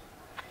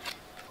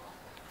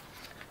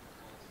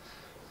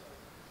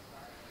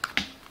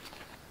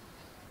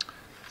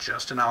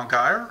 Justin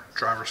Allgaier,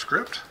 driver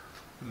script,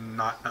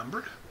 not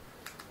numbered.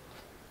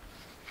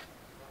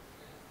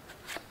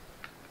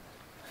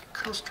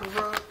 Coaster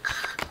Rook.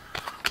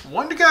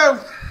 1 to go.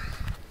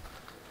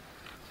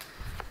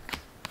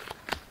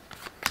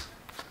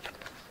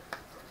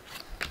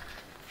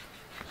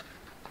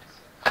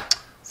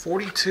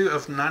 $42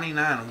 of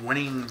 99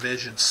 Winning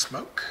Vision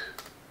Smoke.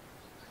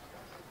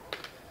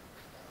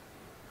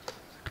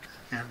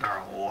 And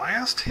our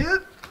last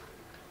hit,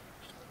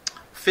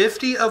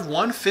 50 of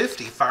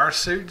 150 Fire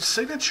Suit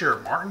Signature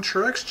Martin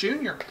Truex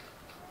Jr.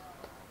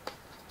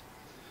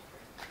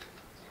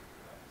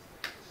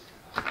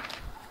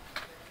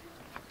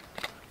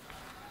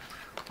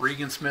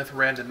 Regan Smith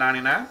red to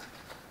 99.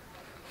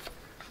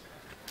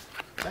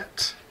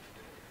 That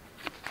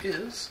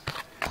is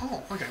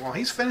all. Okay, well,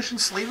 he's finishing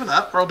sleeving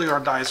up. We'll do our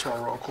dice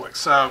roll real quick.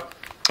 So,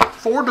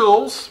 4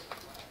 duels.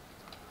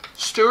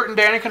 Stewart and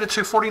Danica to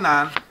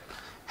 249.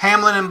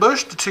 Hamlin and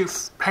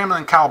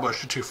Kyle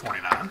Busch to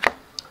 249.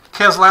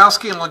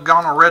 Keselowski and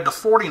Logano red to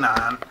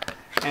 49.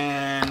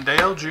 And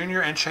Dale Jr.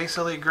 and Chase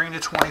Elliott Green to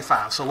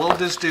 25. So we'll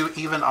just do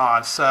even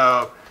odds.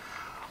 So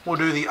we'll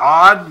do the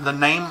odd, the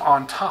name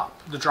on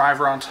top, the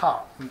driver on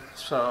top.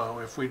 So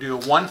if we do a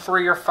 1,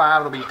 3, or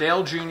 5, it'll be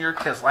Dale Jr.,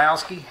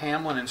 Keselowski,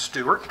 Hamlin, and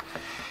Stewart.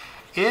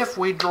 If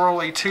we draw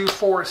a 2,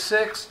 4,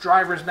 6,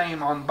 driver's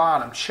name on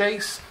bottom,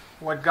 Chase,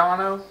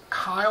 Logano,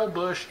 Kyle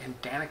Busch,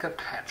 and Danica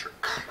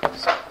Patrick.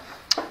 So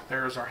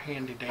there's our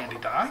handy dandy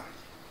die.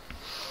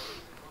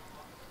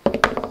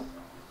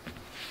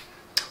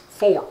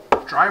 4,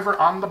 driver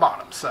on the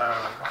bottom. So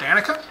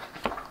Danica,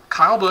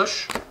 Kyle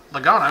Busch,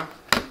 Logano,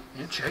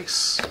 and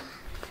Chase.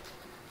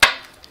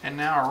 And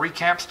now our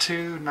recaps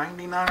to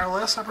 99 or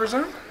less, I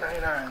presume?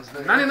 99s.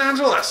 99s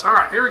or less. All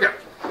right, here we go.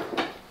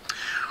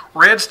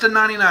 Reds to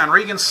 99,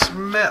 Regan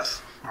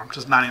Smith. Or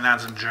just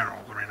 99s in general.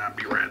 There may not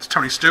be Reds.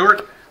 Tony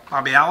Stewart,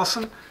 Bobby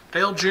Allison,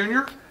 Dale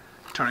Jr.,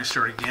 Tony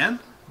Stewart again,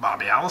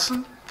 Bobby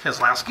Allison,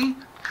 Keselowski,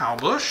 Kyle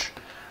Busch,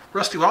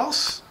 Rusty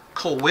Wallace,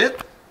 Cole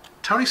Witt,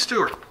 Tony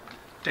Stewart,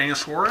 Daniel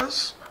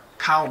Suarez,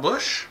 Kyle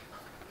Busch,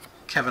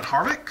 Kevin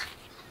Harvick,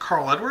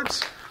 Carl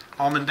Edwards,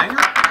 Allmendinger,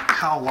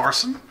 Kyle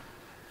Larson,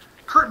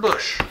 Kurt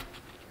Busch,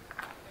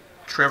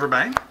 Trevor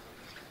Bayne,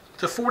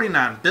 to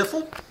 49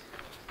 Biffle,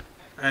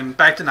 and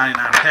back to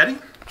 99 Petty,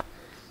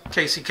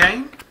 Casey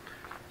Kane,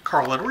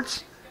 Carl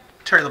Edwards,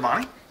 Terry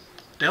Labonte,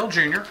 Dale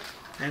Jr.,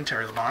 and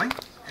Terry Labonte,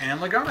 and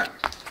Logano.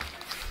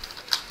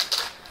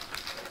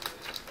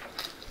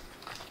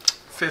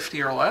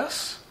 50 or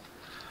less,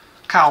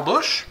 Kyle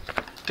Busch,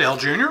 Dale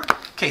Jr.,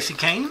 Casey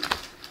Kane,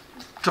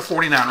 to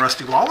 49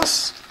 Rusty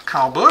Wallace,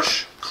 Kyle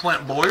Busch,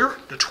 Clint Boyer,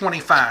 to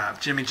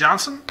 25 Jimmy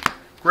Johnson,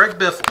 Greg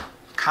Biffle,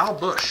 Kyle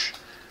Busch,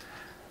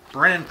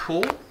 Brennan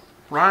Poole,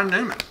 Ryan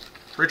Newman,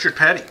 Richard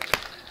Petty,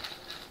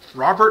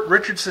 Robert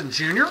Richardson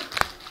Jr.,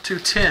 to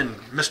 10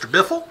 Mr.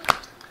 Biffle,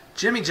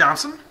 Jimmy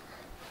Johnson,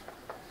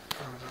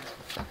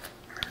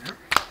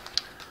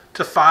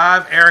 to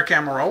 5 Eric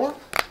Amarola,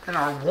 and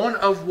our 1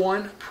 of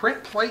 1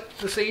 print plate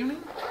this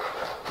evening,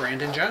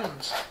 Brandon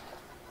Jones.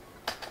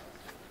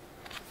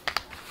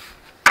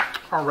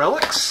 Our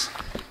relics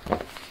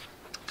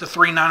to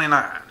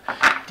 399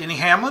 Denny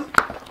Hamlin,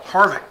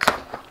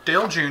 Harvick,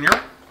 Dale Jr.,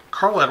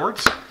 Carl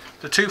Edwards,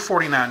 to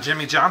 249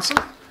 Jimmy Johnson,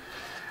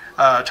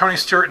 Tony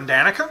Stewart and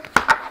Danica,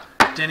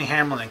 Denny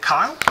Hamlin and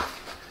Kyle,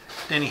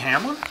 Denny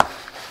Hamlin,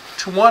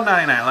 to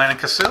 199 Landon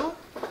Cassill,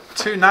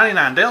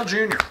 299 Dale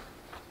Jr.,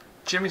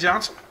 Jimmy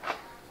Johnson.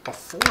 The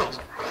foils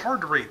are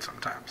hard to read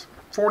sometimes.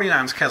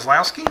 49 is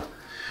Keselowski,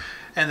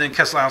 and then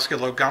Keselowski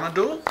Logano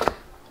duel,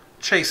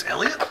 Chase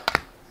Elliott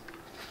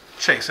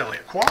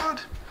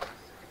quad,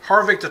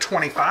 Harvick to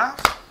 25,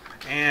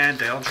 and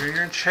Dale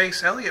Jr. and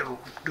Chase Elliott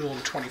duel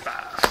to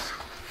 25.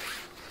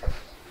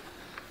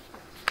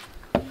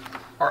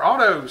 Our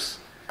autos,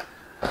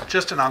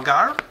 Justin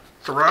Allgaier,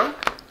 Thoreau,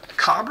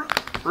 Cabra,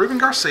 Ruben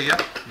Garcia,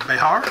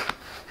 Behar,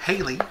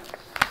 Haley,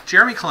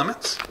 Jeremy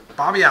Clements,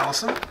 Bobby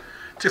Allison,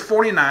 to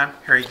 49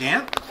 Harry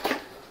Gant,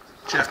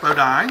 Jeff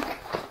Bodine,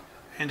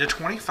 and to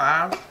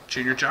 25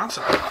 Junior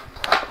Johnson.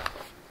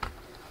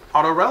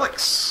 Auto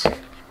relics,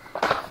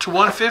 to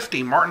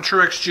 150 Martin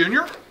Truex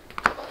Jr.,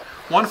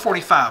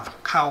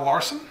 145 Kyle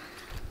Larson,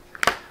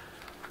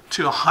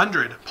 to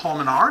 100 Paul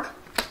Menard,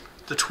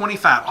 to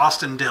 25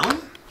 Austin Dillon,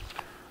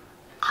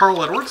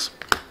 Carl Edwards,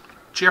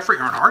 Jeffrey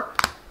Earnhardt,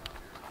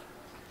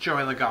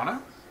 Joey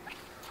Logano,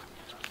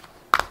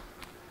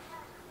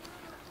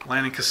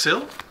 Landon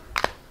Cassill,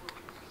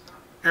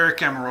 Eric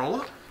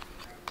Amarola,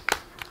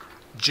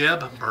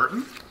 Jeb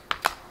Burton,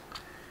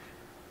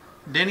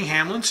 Denny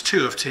Hamlin's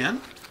 2 of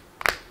 10,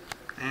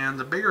 and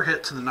the bigger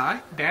hit to the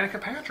night, Danica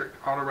Patrick,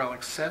 auto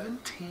relic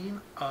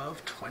 17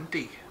 of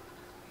 20.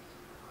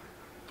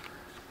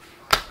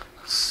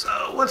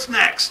 So what's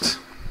next?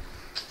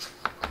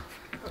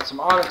 Got some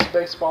Onyx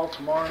baseball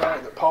tomorrow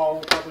night that Paul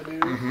will probably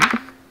do.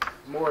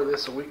 More of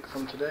this a week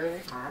from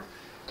today. All right.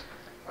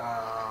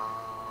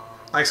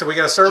 Like I said, we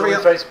got a survey.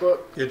 Join Facebook.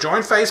 You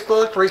join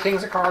Facebook, 3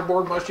 Kings of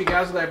Cardboard. Most of you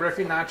guys are there, but if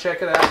you're not,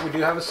 check it out. We do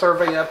have a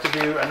survey up to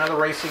do, another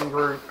racing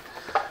group,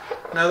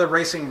 another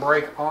racing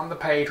break on the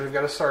page. We've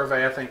got a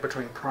survey, I think,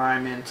 between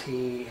Prime NT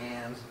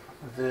and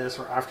this,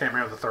 or I can't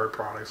remember the third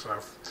product. So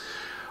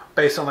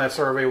based on that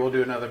survey, we'll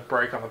do another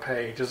break on the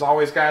page. As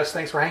always, guys,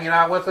 thanks for hanging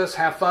out with us.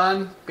 Have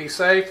fun, be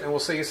safe, and we'll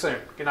see you soon.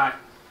 Good night.